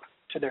sharp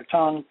to their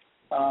tongue.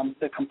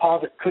 The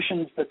composite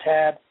cushions the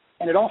TAD,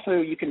 and it also,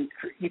 you can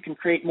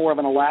create more of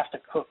an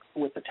elastic hook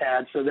with the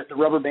TAD so that the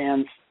rubber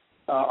bands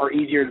are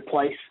easier to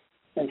place.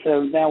 And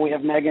so now we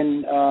have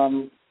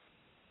Megan,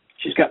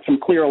 she's got some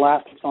clear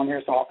elastics on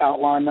here, so I'll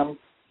outline them.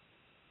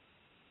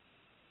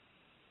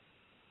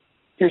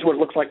 Here's what it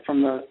looks like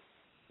from the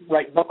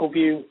right buccal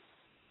view.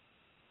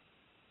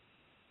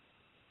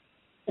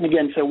 And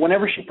again, so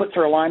whenever she puts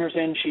her aligners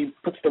in, she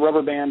puts the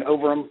rubber band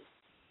over them.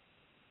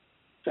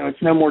 So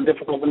it's no more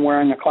difficult than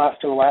wearing a Class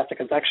 2 elastic.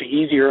 It's actually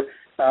easier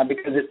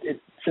because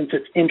since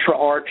it's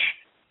intra-arch,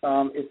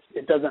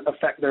 it doesn't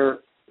affect their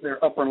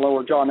upper and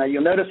lower jaw. Now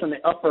you'll notice in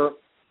the upper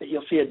that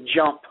you'll see a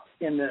jump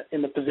in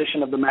the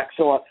position of the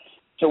maxilla.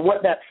 So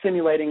what that's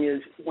simulating is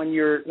when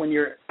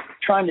you're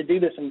trying to do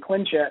this in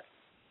ClinCheck,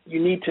 you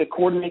need to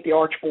coordinate the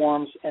arch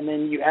forms, and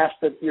then you ask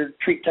your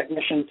treat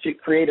technician to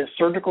create a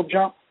surgical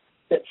jump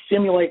that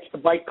simulates the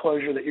bite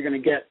closure that you're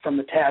going to get from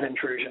the TAD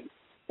intrusion.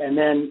 And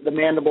then the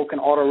mandible can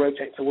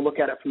auto-rotate. So we'll look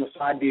at it from the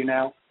side view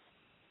now.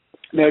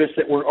 Notice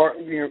that we're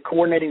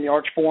coordinating the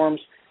arch forms,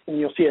 and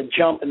you'll see a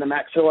jump in the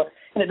maxilla.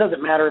 And it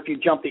doesn't matter if you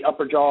jump the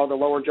upper jaw or the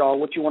lower jaw.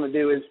 What you want to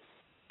do is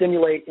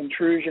stimulate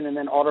intrusion and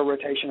then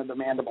auto-rotation of the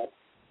mandible.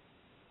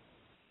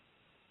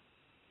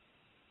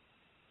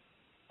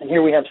 And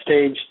here we have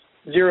stage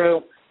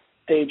 0,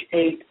 stage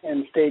 8,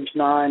 and stage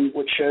 9,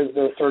 which shows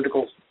the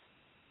surgical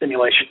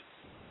stimulation.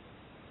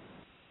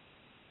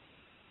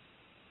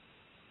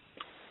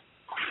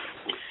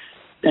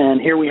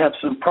 And here we have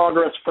some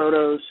progress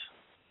photos.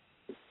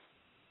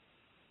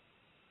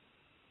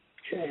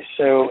 Okay,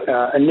 so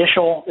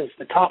initial is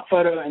the top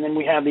photo, and then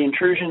we have the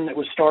intrusion that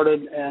was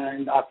started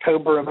in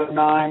October of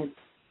 2009.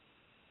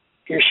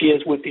 Here she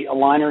is with the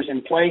aligners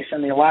in place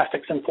and the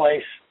elastics in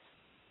place.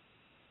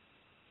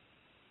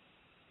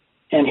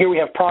 And here we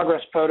have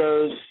progress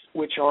photos,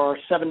 which are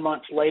 7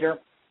 months later.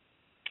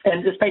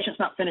 And this patient's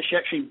not finished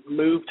yet. She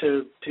moved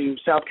to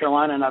South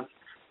Carolina, and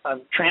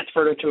I've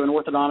transferred her to an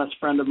orthodontist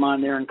friend of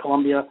mine there in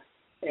Columbia,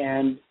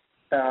 and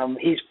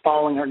he's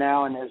following her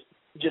now and has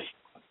just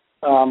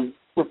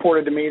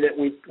reported to me that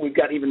we've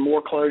got even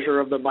more closure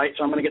of the bite.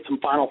 So I'm going to get some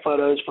final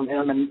photos from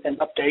him and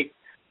update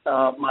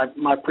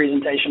my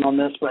presentation on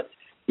this. But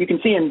you can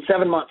see in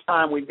 7 months'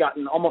 time, we've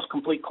gotten almost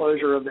complete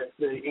closure of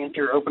the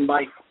anterior open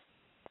bite.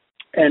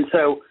 And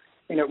so,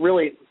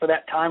 really for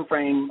that time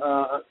frame,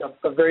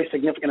 a very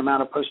significant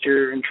amount of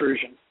posterior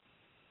intrusion.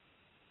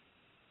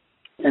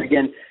 And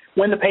again,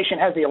 when the patient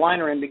has the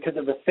aligner in, because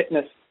of the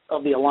thickness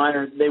of the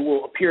aligner, they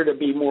will appear to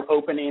be more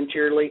open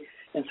anteriorly.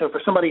 And so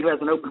for somebody who has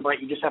an open bite,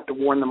 you just have to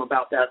warn them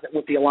about that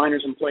with the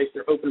aligners in place,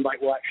 their open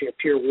bite will actually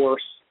appear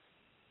worse.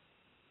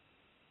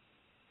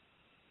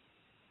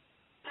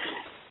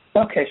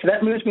 Okay, so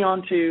that moves me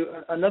on to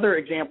another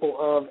example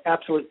of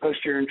absolute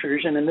posterior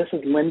intrusion, and this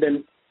is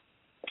Lyndon.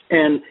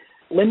 And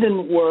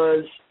Lyndon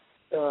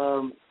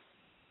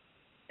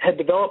had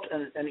developed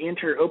an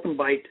anterior open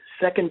bite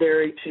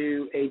secondary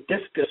to a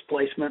disc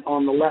displacement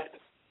on the left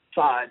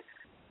side.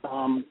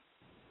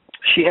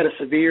 She had a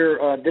severe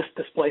disc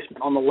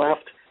displacement on the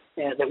left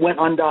that went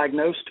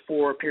undiagnosed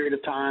for a period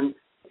of time,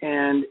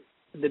 and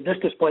the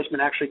disc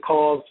displacement actually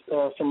caused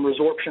some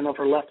resorption of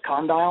her left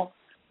condyle.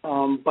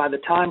 By the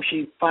time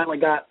she finally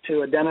got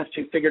to a dentist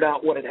who figured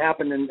out what had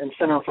happened and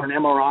sent her for an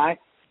MRI,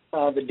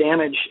 the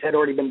damage had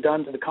already been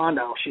done to the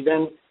condyle. She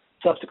then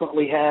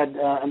subsequently had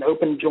an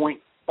open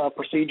joint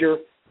procedure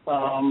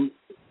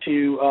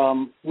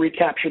to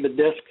recapture the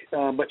disc,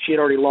 but she had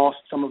already lost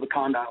some of the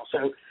condyle.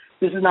 So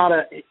this is not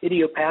an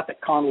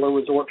idiopathic condylar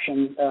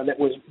resorption that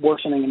was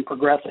worsening and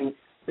progressing.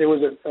 There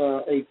was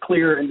a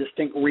clear and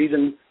distinct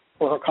reason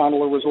for her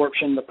condylar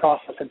resorption. The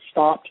process had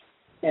stopped,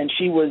 and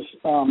she was,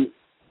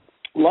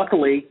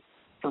 luckily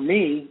for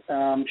me,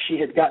 she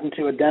had gotten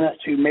to a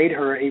dentist who made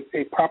her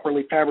a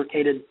properly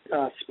fabricated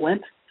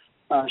splint.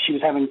 She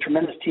was having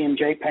tremendous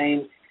TMJ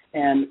pain,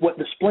 and what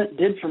the splint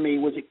did for me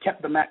was it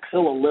kept the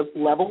maxilla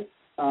level.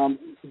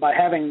 By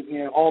having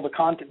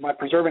by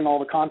preserving all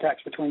the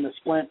contacts between the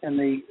splint and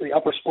the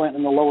upper splint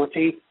and the lower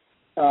teeth.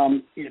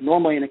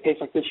 Normally in a case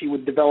like this, you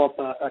would develop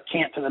a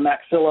cant to the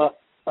maxilla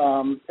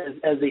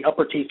as the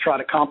upper teeth try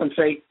to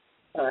compensate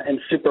and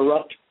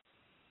supererupt.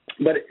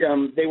 But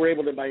they were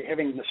able to, by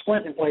having the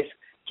splint in place,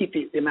 keep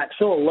the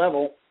maxilla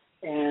level,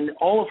 and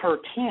all of her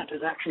cant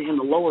is actually in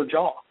the lower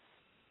jaw.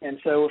 And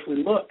so if we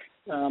look,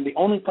 the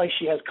only place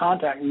she has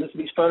contact, and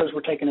these photos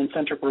were taken in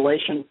centric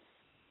relation,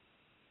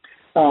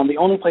 the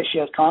only place she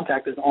has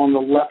contact is on the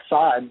left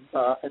side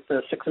at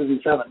the 6s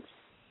and 7s.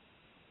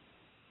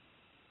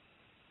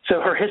 So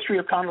her history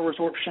of condylar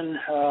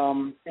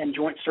resorption and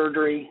joint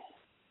surgery,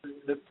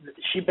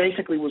 she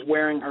basically was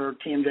wearing her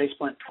TMJ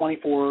splint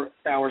 24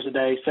 hours a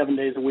day, 7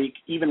 days a week,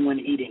 even when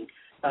eating.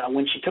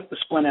 When she took the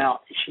splint out,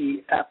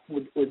 she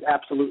was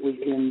absolutely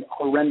in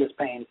horrendous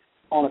pain.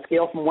 On a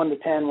scale from 1 to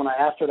 10, when I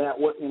asked her that,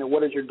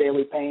 what is your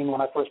daily pain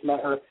when I first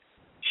met her,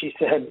 she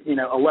said,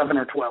 11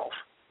 or 12.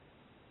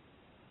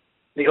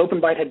 The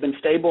open bite had been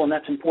stable, and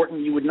that's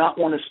important. You would not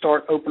want to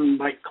start open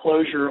bite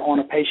closure on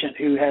a patient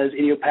who has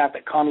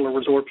idiopathic condylar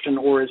resorption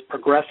or is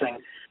progressing.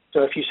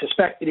 So if you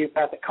suspect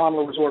idiopathic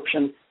condylar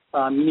resorption,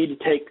 you need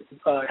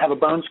to have a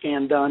bone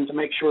scan done to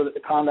make sure that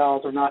the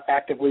condyles are not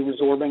actively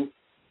resorbing.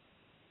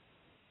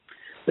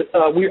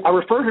 I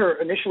referred her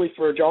initially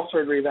for a jaw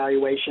surgery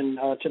evaluation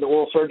to the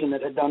oral surgeon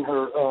that had done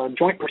her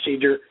joint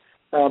procedure,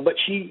 but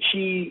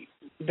she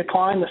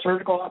declined the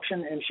surgical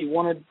option, and she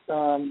wanted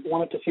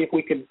to see if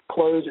we could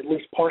close at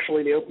least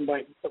partially the open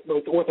bite,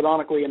 both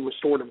orthodontically and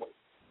restoratively.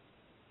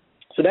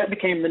 So that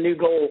became the new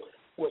goal,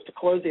 was to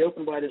close the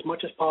open bite as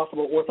much as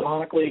possible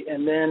orthodontically,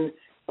 and then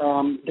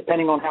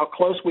depending on how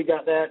close we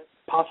got that,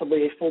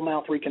 possibly a full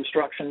mouth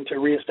reconstruction to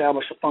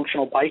reestablish a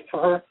functional bite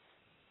for her.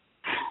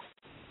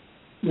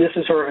 This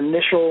is her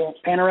initial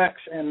Panorex,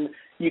 and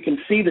you can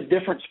see the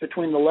difference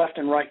between the left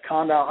and right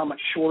condyle, how much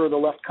shorter the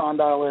left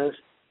condyle is.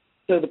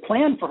 So the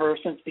plan for her,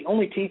 since the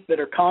only teeth that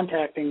are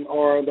contacting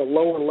are the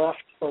lower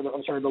left, or the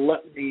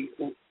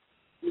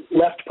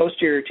left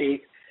posterior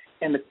teeth,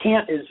 and the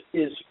cant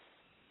is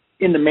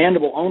in the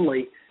mandible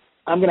only,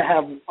 I'm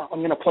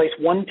going to place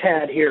one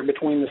tad here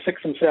between the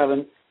 6 and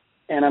 7,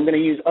 and I'm going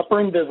to use upper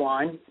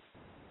Invisalign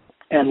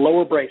and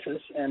lower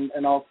braces, and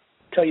I'll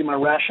tell you my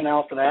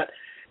rationale for that.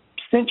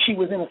 Since she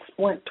was in a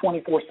splint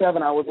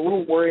 24/7, I was a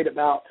little worried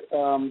about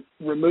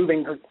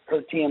removing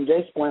her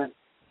TMJ splint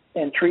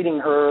and treating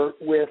her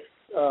with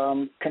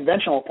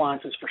conventional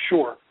appliances for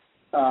sure.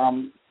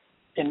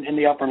 In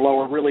the upper and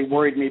lower really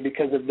worried me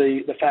because of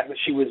the fact that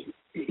she was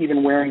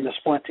even wearing the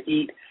splint to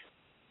eat.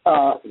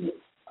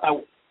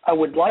 I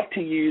would like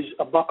to use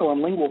a buccal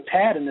and lingual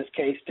TAD in this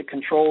case to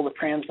control the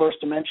transverse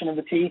dimension of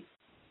the teeth,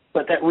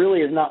 but that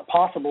really is not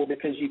possible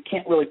because you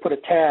can't really put a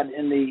TAD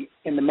in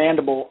the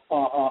mandible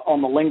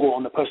on the lingual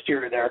on the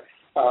posterior there.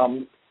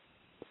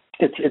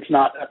 It's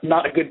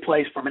not a good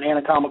place from an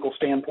anatomical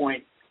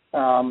standpoint.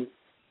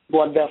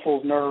 Blood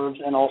vessels, nerves,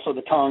 and also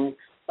the tongue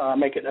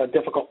make it a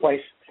difficult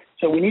place.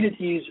 So we needed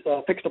to use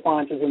fixed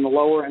appliances in the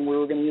lower, and we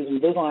were going to use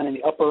Invisalign in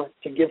the upper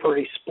to give her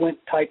a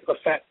splint-type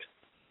effect.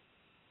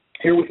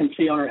 Here we can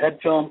see on her head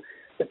film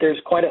that there's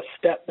quite a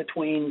step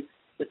between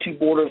the two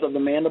borders of the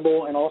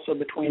mandible and also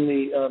between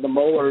the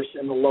molars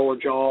in the lower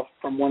jaw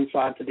from one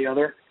side to the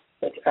other.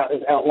 That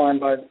is outlined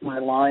by my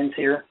lines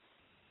here.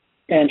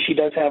 And she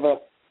does have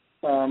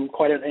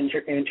quite an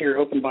anterior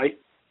open bite.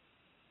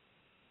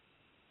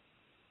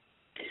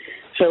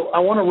 So I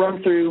want to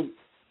run through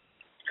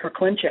her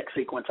ClinCheck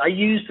sequence. I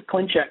used the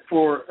ClinCheck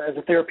as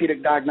a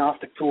therapeutic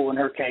diagnostic tool in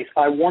her case.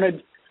 I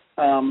wanted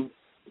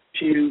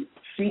to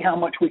see how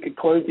much we could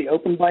close the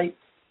open bite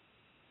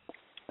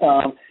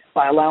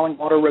by allowing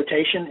auto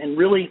rotation. And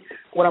really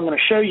what I'm going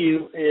to show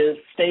you is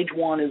stage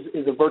one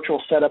is a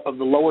virtual setup of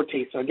the lower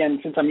teeth. So again,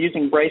 since I'm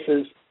using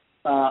braces,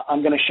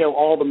 I'm going to show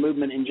all the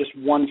movement in just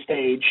one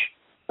stage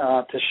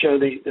to show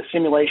the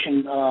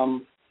simulation.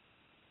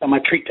 My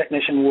treat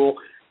technician will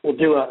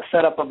do a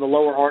setup of the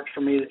lower arch for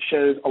me that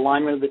shows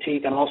alignment of the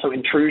teeth and also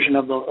intrusion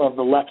of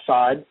the left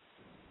side.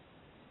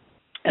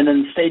 And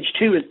then stage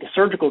two is the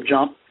surgical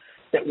jump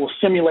that will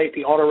simulate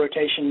the auto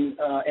rotation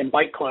and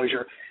bite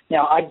closure.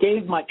 Now, I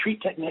gave my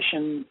treat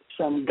technician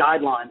some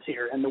guidelines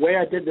here, and the way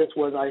I did this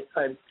was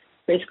I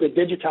basically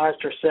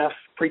digitized her Ceph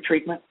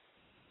pre-treatment,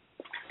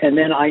 and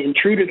then I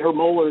intruded her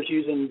molars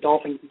using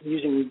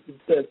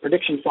the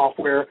prediction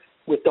software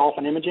with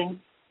Dolphin imaging,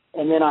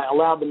 and then I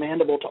allowed the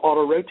mandible to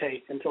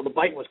auto-rotate until the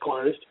bite was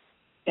closed,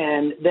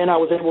 and then I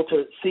was able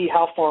to see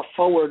how far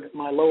forward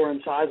my lower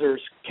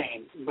incisors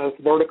came, both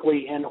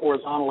vertically and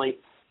horizontally,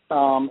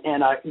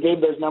 and I gave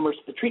those numbers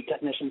to the treat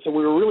technician. So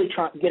we were really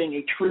getting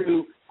a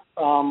true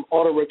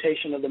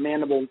auto-rotation of the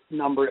mandible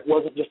number. It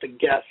wasn't just a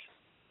guess.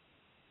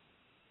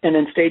 And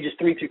then stages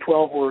 3 through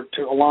 12 were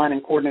to align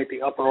and coordinate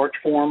the upper arch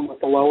form with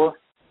the lower.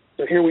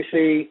 So here we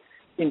see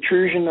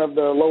intrusion of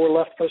the lower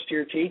left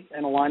posterior teeth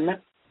and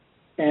alignment.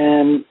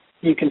 And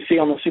you can see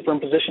on the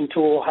superimposition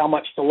tool how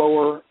much the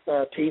lower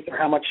teeth, or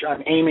how much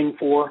I'm aiming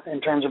for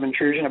in terms of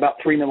intrusion, about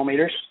 3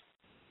 millimeters.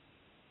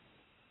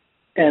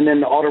 And then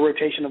the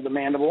auto-rotation of the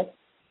mandible.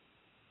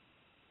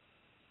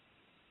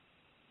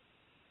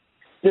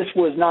 This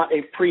was not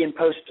a pre and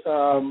post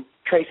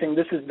tracing.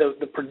 This is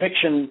the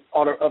prediction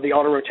of the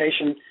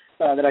auto-rotation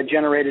that I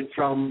generated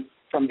from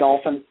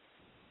Dolphin.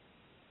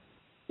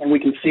 And we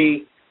can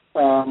see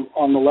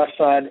on the left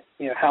side,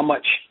 how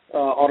much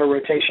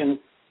auto-rotation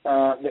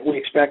that we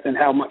expect and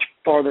how much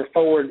farther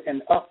forward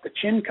and up the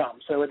chin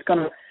comes. So it's going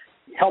to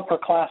help her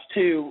class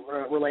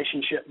 2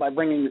 relationship by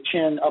bringing the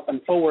chin up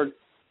and forward.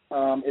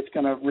 It's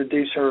going to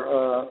reduce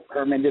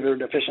her mandibular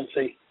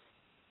deficiency.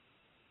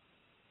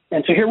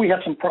 And so here we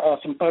have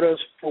some photos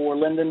for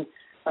Lyndon.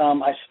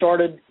 I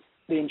started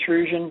the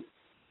intrusion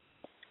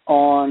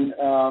on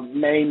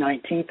May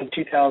 19th of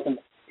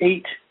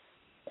 2008,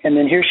 and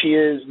then here she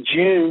is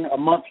June, a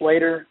month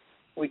later.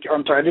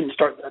 I'm sorry, I didn't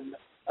start.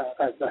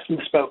 I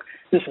misspoke.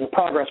 This is a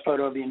progress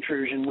photo of the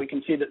intrusion. We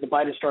can see that the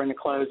bite is starting to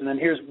close, and then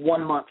here's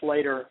 1 month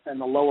later in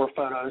the lower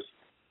photos.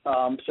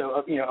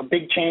 So a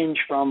big change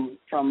from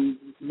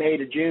May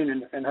to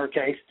June in her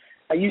case.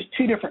 I used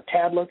 2 different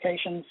TAD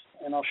locations,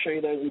 and I'll show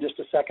you those in just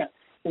a second.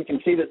 We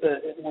can see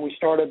that when we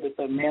started that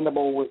the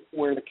mandible was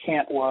where the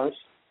cant was.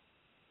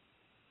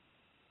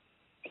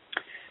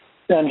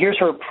 Then here's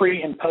her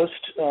pre and post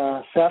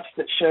Cephs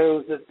that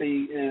shows that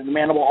the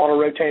mandible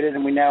auto-rotated,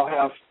 and we now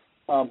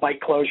have bite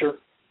closure.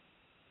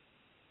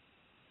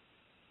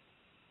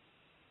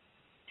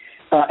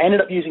 I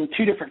ended up using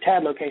 2 different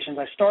TAD locations.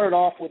 I started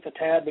off with the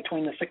TAD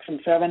between the 6 and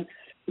 7.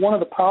 One of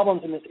the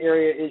problems in this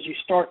area is as you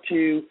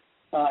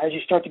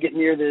start to get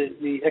near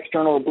the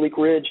external oblique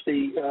ridge,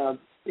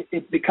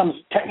 it becomes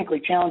technically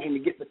challenging to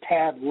get the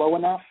TAD low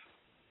enough.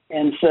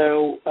 And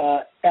so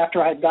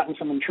after I had gotten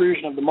some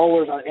intrusion of the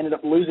molars, I ended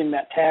up losing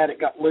that TAD. It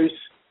got loose,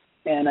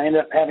 and I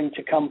ended up having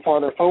to come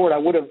farther forward. I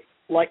would have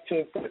liked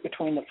to put it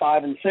between the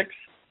 5 and 6,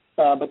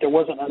 but there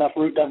wasn't enough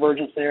root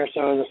divergence there.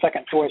 So as a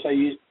second choice, I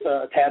used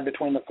a TAD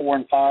between the 4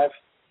 and 5.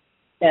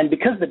 And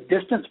because the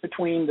distance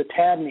between the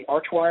TAD and the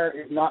arch wire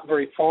is not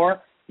very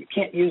far, you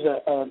can't use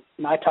a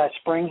NiTi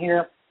spring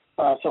here.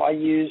 So I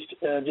used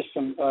just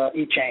some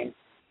E-chain.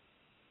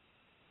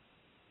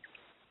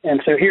 And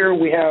so here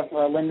we have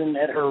Lyndon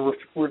at her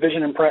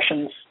revision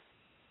impressions.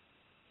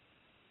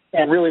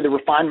 And really the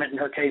refinement in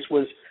her case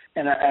was,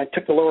 and I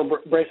took the lower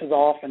braces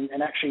off and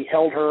actually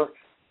held her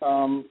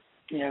or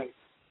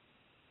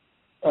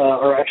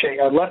actually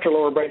I left her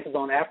lower braces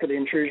on after the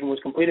intrusion was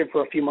completed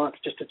for a few months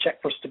just to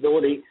check for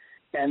stability.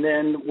 And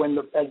then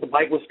as the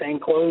bite was staying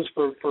closed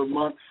for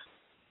months,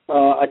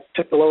 I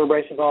took the lower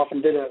braces off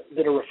and did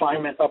a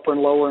refinement, upper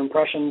and lower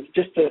impressions,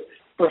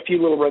 for a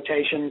few little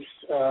rotations,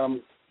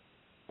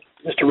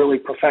 just to really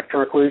perfect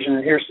her occlusion.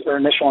 And here's her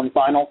initial and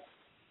final.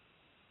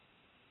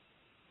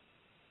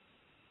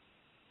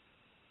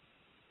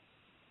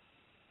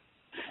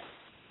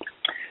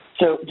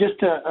 So just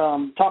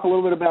to talk a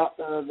little bit about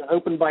the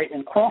open bite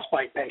and cross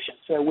bite patients.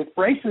 So with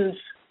braces,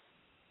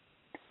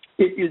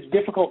 it is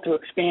difficult to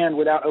expand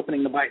without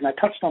opening the bite, and I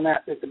touched on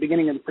that at the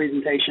beginning of the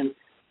presentation.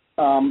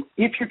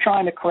 If you're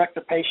trying to correct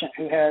a patient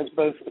who has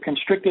both a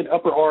constricted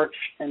upper arch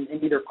and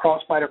either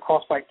cross-bite or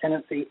cross-bite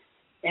tendency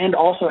and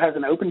also has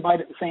an open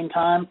bite at the same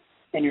time,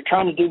 and you're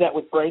trying to do that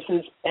with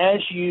braces, as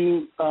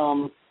you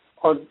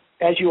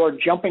are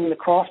jumping the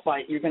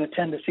cross-bite, you're going to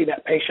tend to see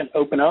that patient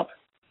open up,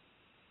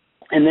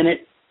 and then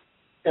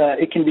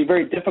it can be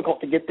very difficult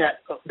to get that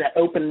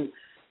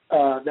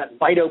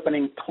bite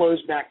opening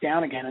closed back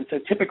down again. And so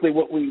typically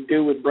what we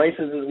do with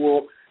braces is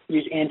we'll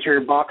use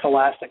anterior box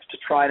elastics to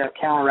try to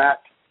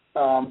counteract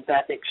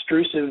that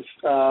extrusive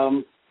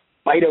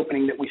bite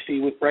opening that we see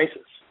with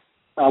braces.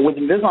 With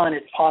Invisalign,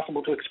 it's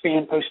possible to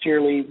expand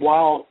posteriorly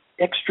while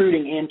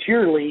extruding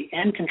anteriorly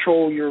and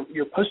control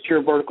your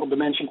posterior vertical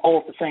dimension all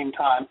at the same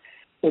time.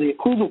 So the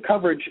occlusal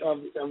coverage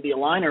of the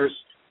aligners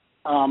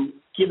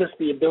give us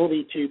the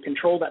ability to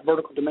control that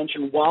vertical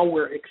dimension while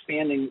we're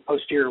expanding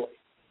posteriorly.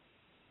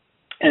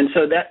 And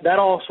so that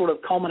all sort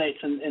of culminates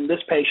in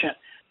this patient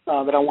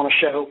that I want to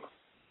show.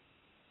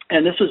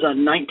 And this was a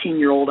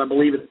 19-year-old, I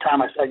believe at the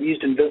time. I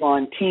used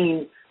Invisalign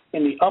Teen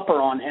in the upper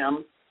on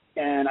him,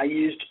 and I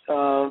used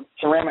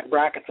ceramic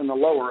brackets in the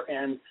lower.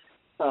 And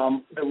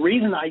the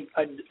reason I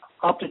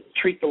opted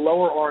to treat the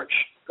lower arch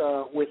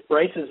with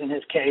braces in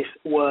his case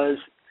was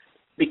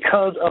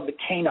because of the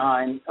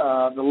canine,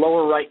 the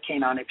lower right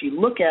canine. If you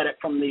look at it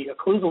from the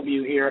occlusal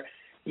view here,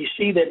 you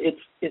see that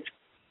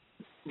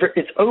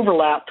it's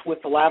overlapped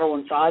with the lateral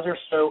incisor.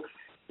 So,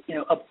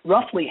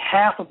 roughly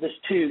half of this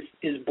tooth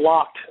is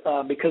blocked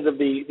because of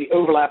the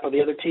overlap of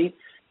the other teeth.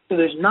 So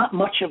there's not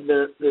much of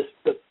the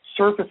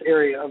surface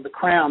area of the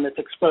crown that's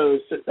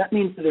exposed. So that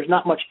means that there's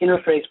not much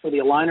interface for the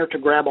aligner to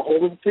grab a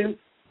hold of the tooth.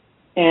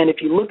 And if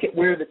you look at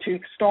where the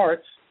tooth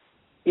starts,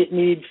 it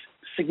needs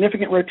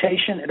significant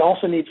rotation. It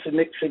also needs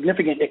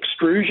significant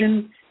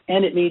extrusion,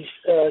 and it needs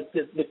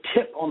the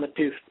tip on the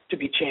tooth to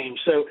be changed.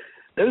 So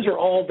those are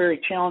all very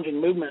challenging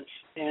movements.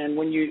 And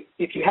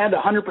if you had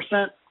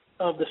 100%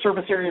 of the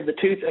surface area of the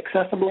tooth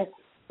accessible,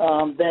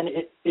 then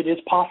it is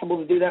possible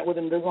to do that with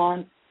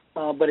Invisalign.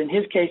 But in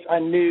his case, I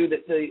knew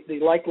that the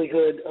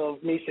likelihood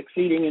of me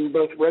succeeding in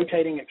both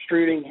rotating,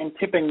 extruding, and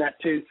tipping that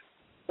tooth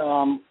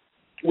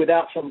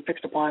without some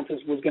fixed appliances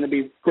was going to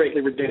be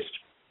greatly reduced.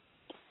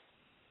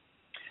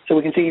 So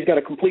we can see he's got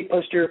a complete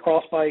posterior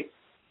crossbite.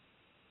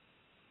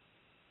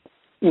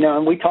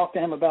 And we talked to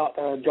him about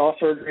jaw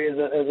surgery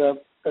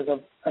as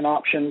an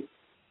option,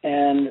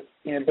 and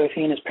both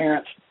he and his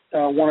parents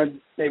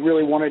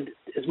really wanted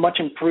as much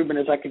improvement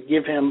as I could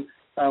give him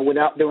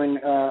without doing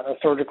a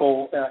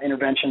surgical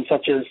intervention,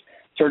 such as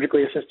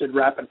surgically assisted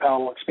rapid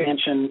palatal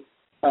expansion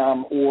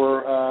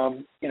or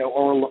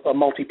a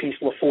multi-piece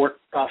Lefort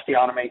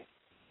osteotomy.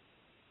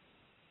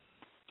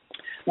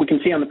 We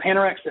can see on the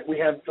Panorex that we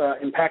have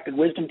impacted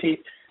wisdom teeth.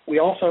 We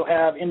also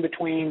have in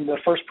between the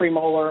first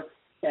premolar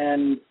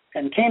and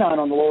canine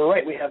on the lower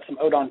right, we have some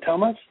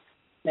odontomas.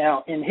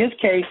 Now, in his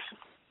case,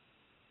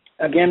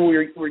 again,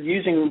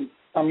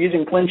 I'm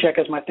using ClinCheck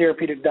as my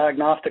therapeutic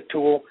diagnostic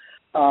tool.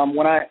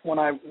 When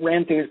I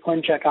ran through his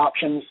ClinCheck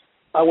options,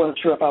 I wasn't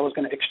sure if I was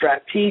going to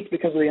extract teeth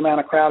because of the amount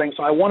of crowding,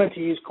 so I wanted to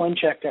use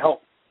ClinCheck to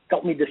help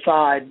me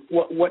decide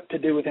what to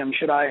do with him.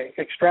 Should I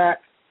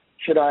extract?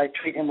 Should I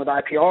treat him with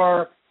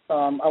IPR?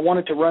 I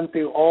wanted to run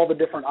through all the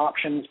different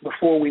options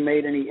before we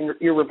made any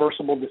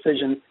irreversible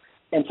decisions.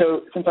 And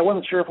so since I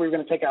wasn't sure if we were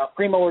going to take out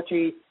premolar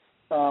teeth,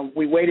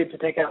 we waited to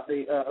take out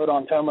the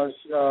odontomas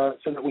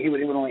so that he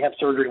would only have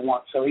surgery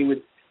once. So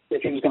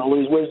if he was going to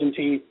lose wisdom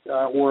teeth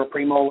or a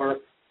premolar,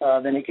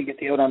 then he could get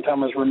the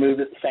odontomas removed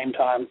at the same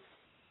time.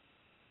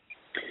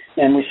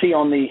 And we see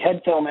on the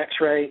head film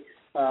X-ray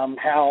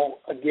how,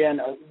 again,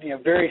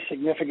 very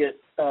significant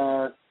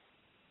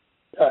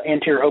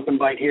anterior open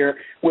bite here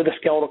with a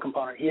skeletal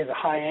component. He has a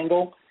high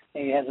angle,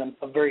 and he has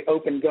a very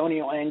open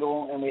gonial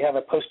angle, and we have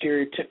a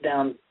posteriorly tipped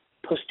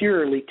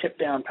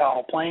down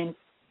palatal plane.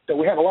 So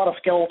we have a lot of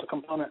skeletal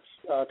components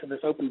to this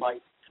open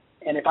bite.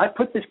 And if I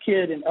put this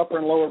kid in upper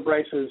and lower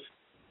braces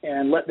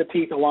and let the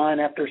teeth align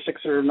after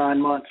 6 or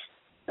 9 months,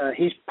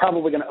 he's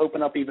probably going to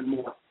open up even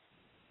more.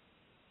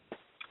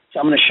 So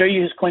I'm going to show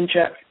you his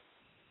ClinCheck.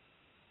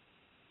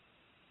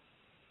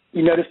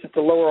 You notice that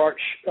the lower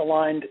arch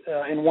aligned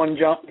in one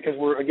jump because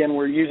we're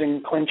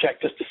using ClinCheck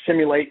just to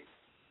simulate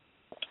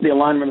the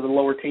alignment of the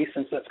lower teeth,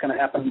 since that's going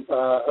to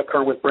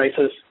occur with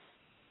braces.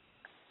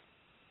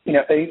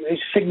 A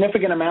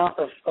significant amount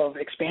of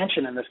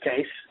expansion in this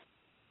case.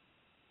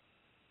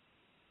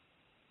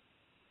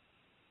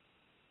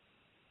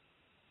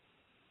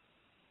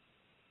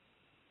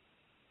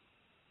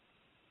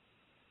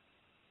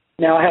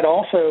 Now, I had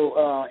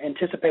also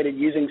anticipated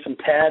using some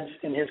TADS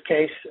in his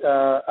case.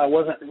 I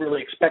wasn't really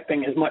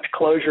expecting as much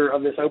closure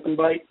of this open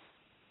bite.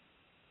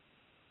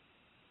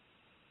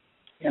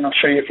 And I'll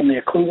show you from the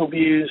occlusal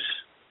views.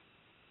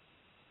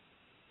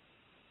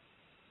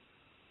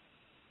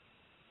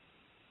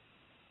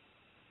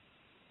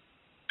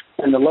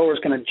 And the lower is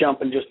going to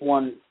jump in just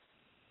one,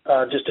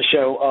 just to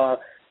show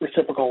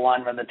reciprocal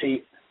alignment of the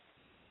teeth.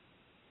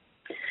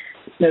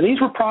 Now, these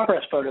were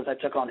progress photos I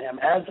took on him.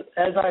 As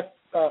I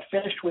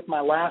finished with my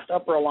last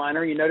upper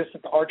aligner, you notice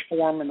that the arch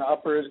form in the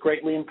upper is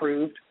greatly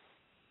improved.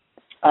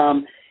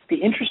 The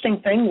interesting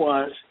thing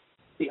was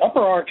the upper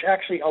arch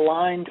actually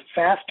aligned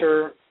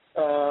faster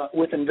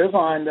with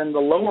Invisalign than the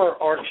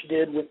lower arch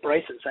did with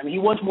braces. I mean, he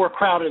was more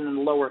crowded in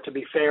the lower, to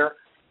be fair.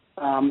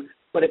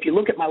 But if you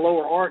look at my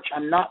lower arch,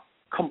 I'm not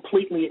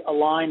completely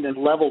aligned and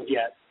leveled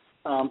yet.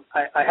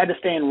 I had to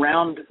stay in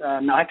round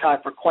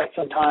Nitai for quite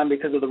some time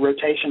because of the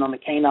rotation on the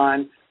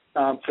canine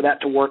for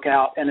that to work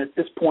out. And at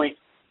this point,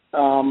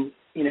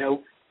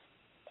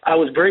 I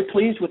was very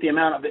pleased with the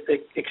amount of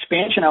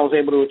expansion I was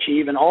able to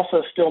achieve, and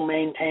also still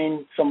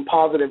maintain some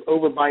positive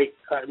overbite,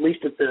 at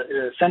least at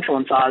the central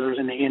incisors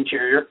in the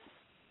anterior.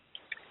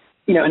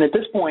 And at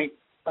this point,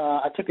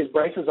 I took his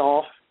braces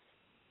off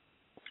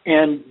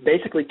and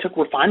basically took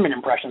refinement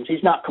impressions.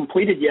 He's not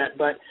completed yet,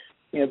 but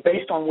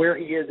based on where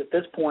he is at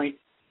this point,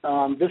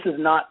 this is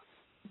not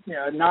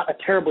a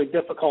terribly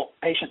difficult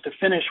patient to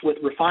finish with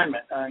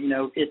refinement.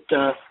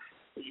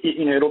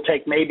 It'll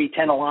take maybe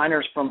 10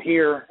 aligners from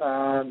here,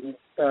 10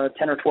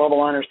 or 12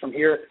 aligners from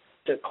here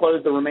to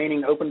close the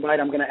remaining open bite.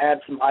 I'm going to add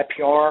some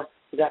IPR.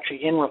 It's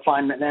actually in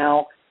refinement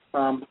now.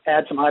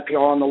 Add some IPR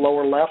on the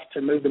lower left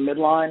to move the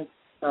midline,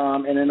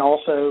 and then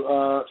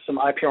also some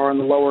IPR on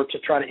the lower to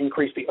try to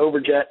increase the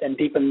overjet and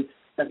deepen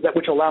that,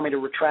 which will allow me to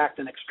retract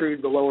and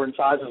extrude the lower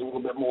incisors a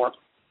little bit more.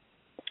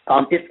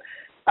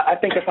 I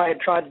think if I had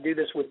tried to do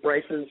this with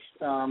braces,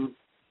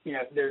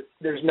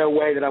 there's no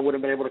way that I would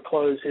have been able to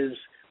close his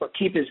or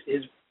keep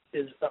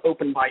his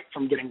open bite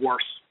from getting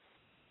worse.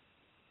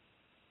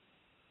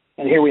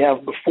 And here we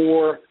have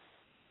before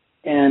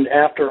and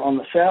after on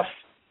the Ceph.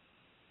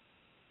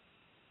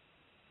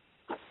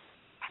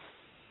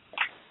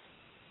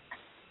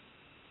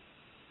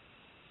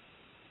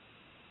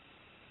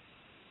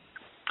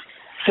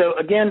 So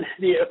again,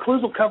 the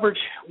occlusal coverage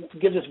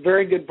gives us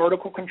very good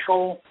vertical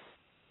control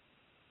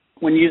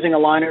when using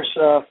aligners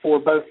for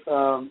both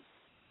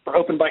for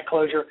open bite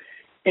closure.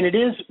 And it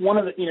is one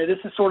of the, this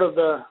is sort of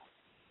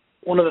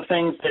one of the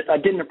things that I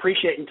didn't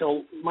appreciate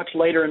until much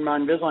later in my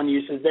Invisalign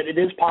use, is that it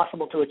is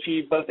possible to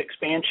achieve both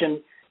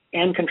expansion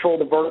and control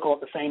the vertical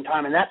at the same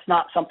time. And that's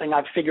not something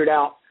I've figured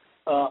out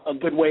a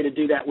good way to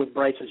do that with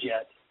braces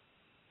yet.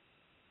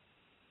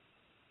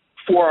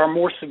 For our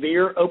more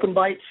severe open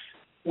bites,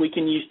 we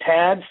can use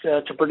TADS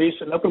to produce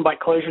an open bite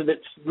closure that's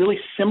really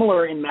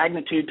similar in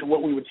magnitude to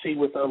what we would see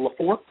with a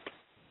LaFour.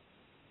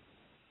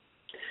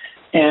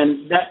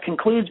 And that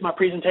concludes my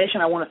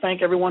presentation. I want to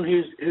thank everyone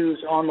who's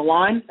on the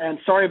line, and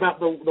sorry about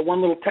the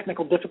one little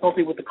technical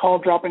difficulty with the call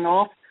dropping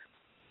off.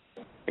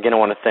 Again, I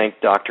want to thank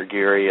Dr.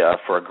 Geary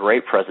for a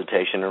great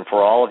presentation, and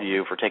for all of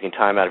you for taking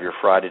time out of your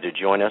Friday to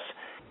join us,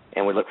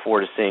 and we look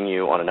forward to seeing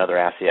you on another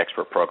Ask the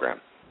Expert program.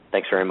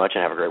 Thanks very much,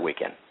 and have a great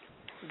weekend.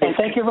 And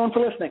thank you, everyone,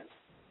 for listening.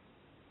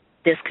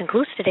 This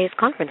concludes today's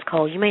conference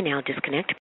call. You may now disconnect.